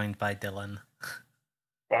 Always joined by Dylan.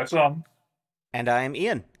 Bye, son. And I am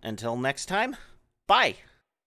Ian. Until next time, bye.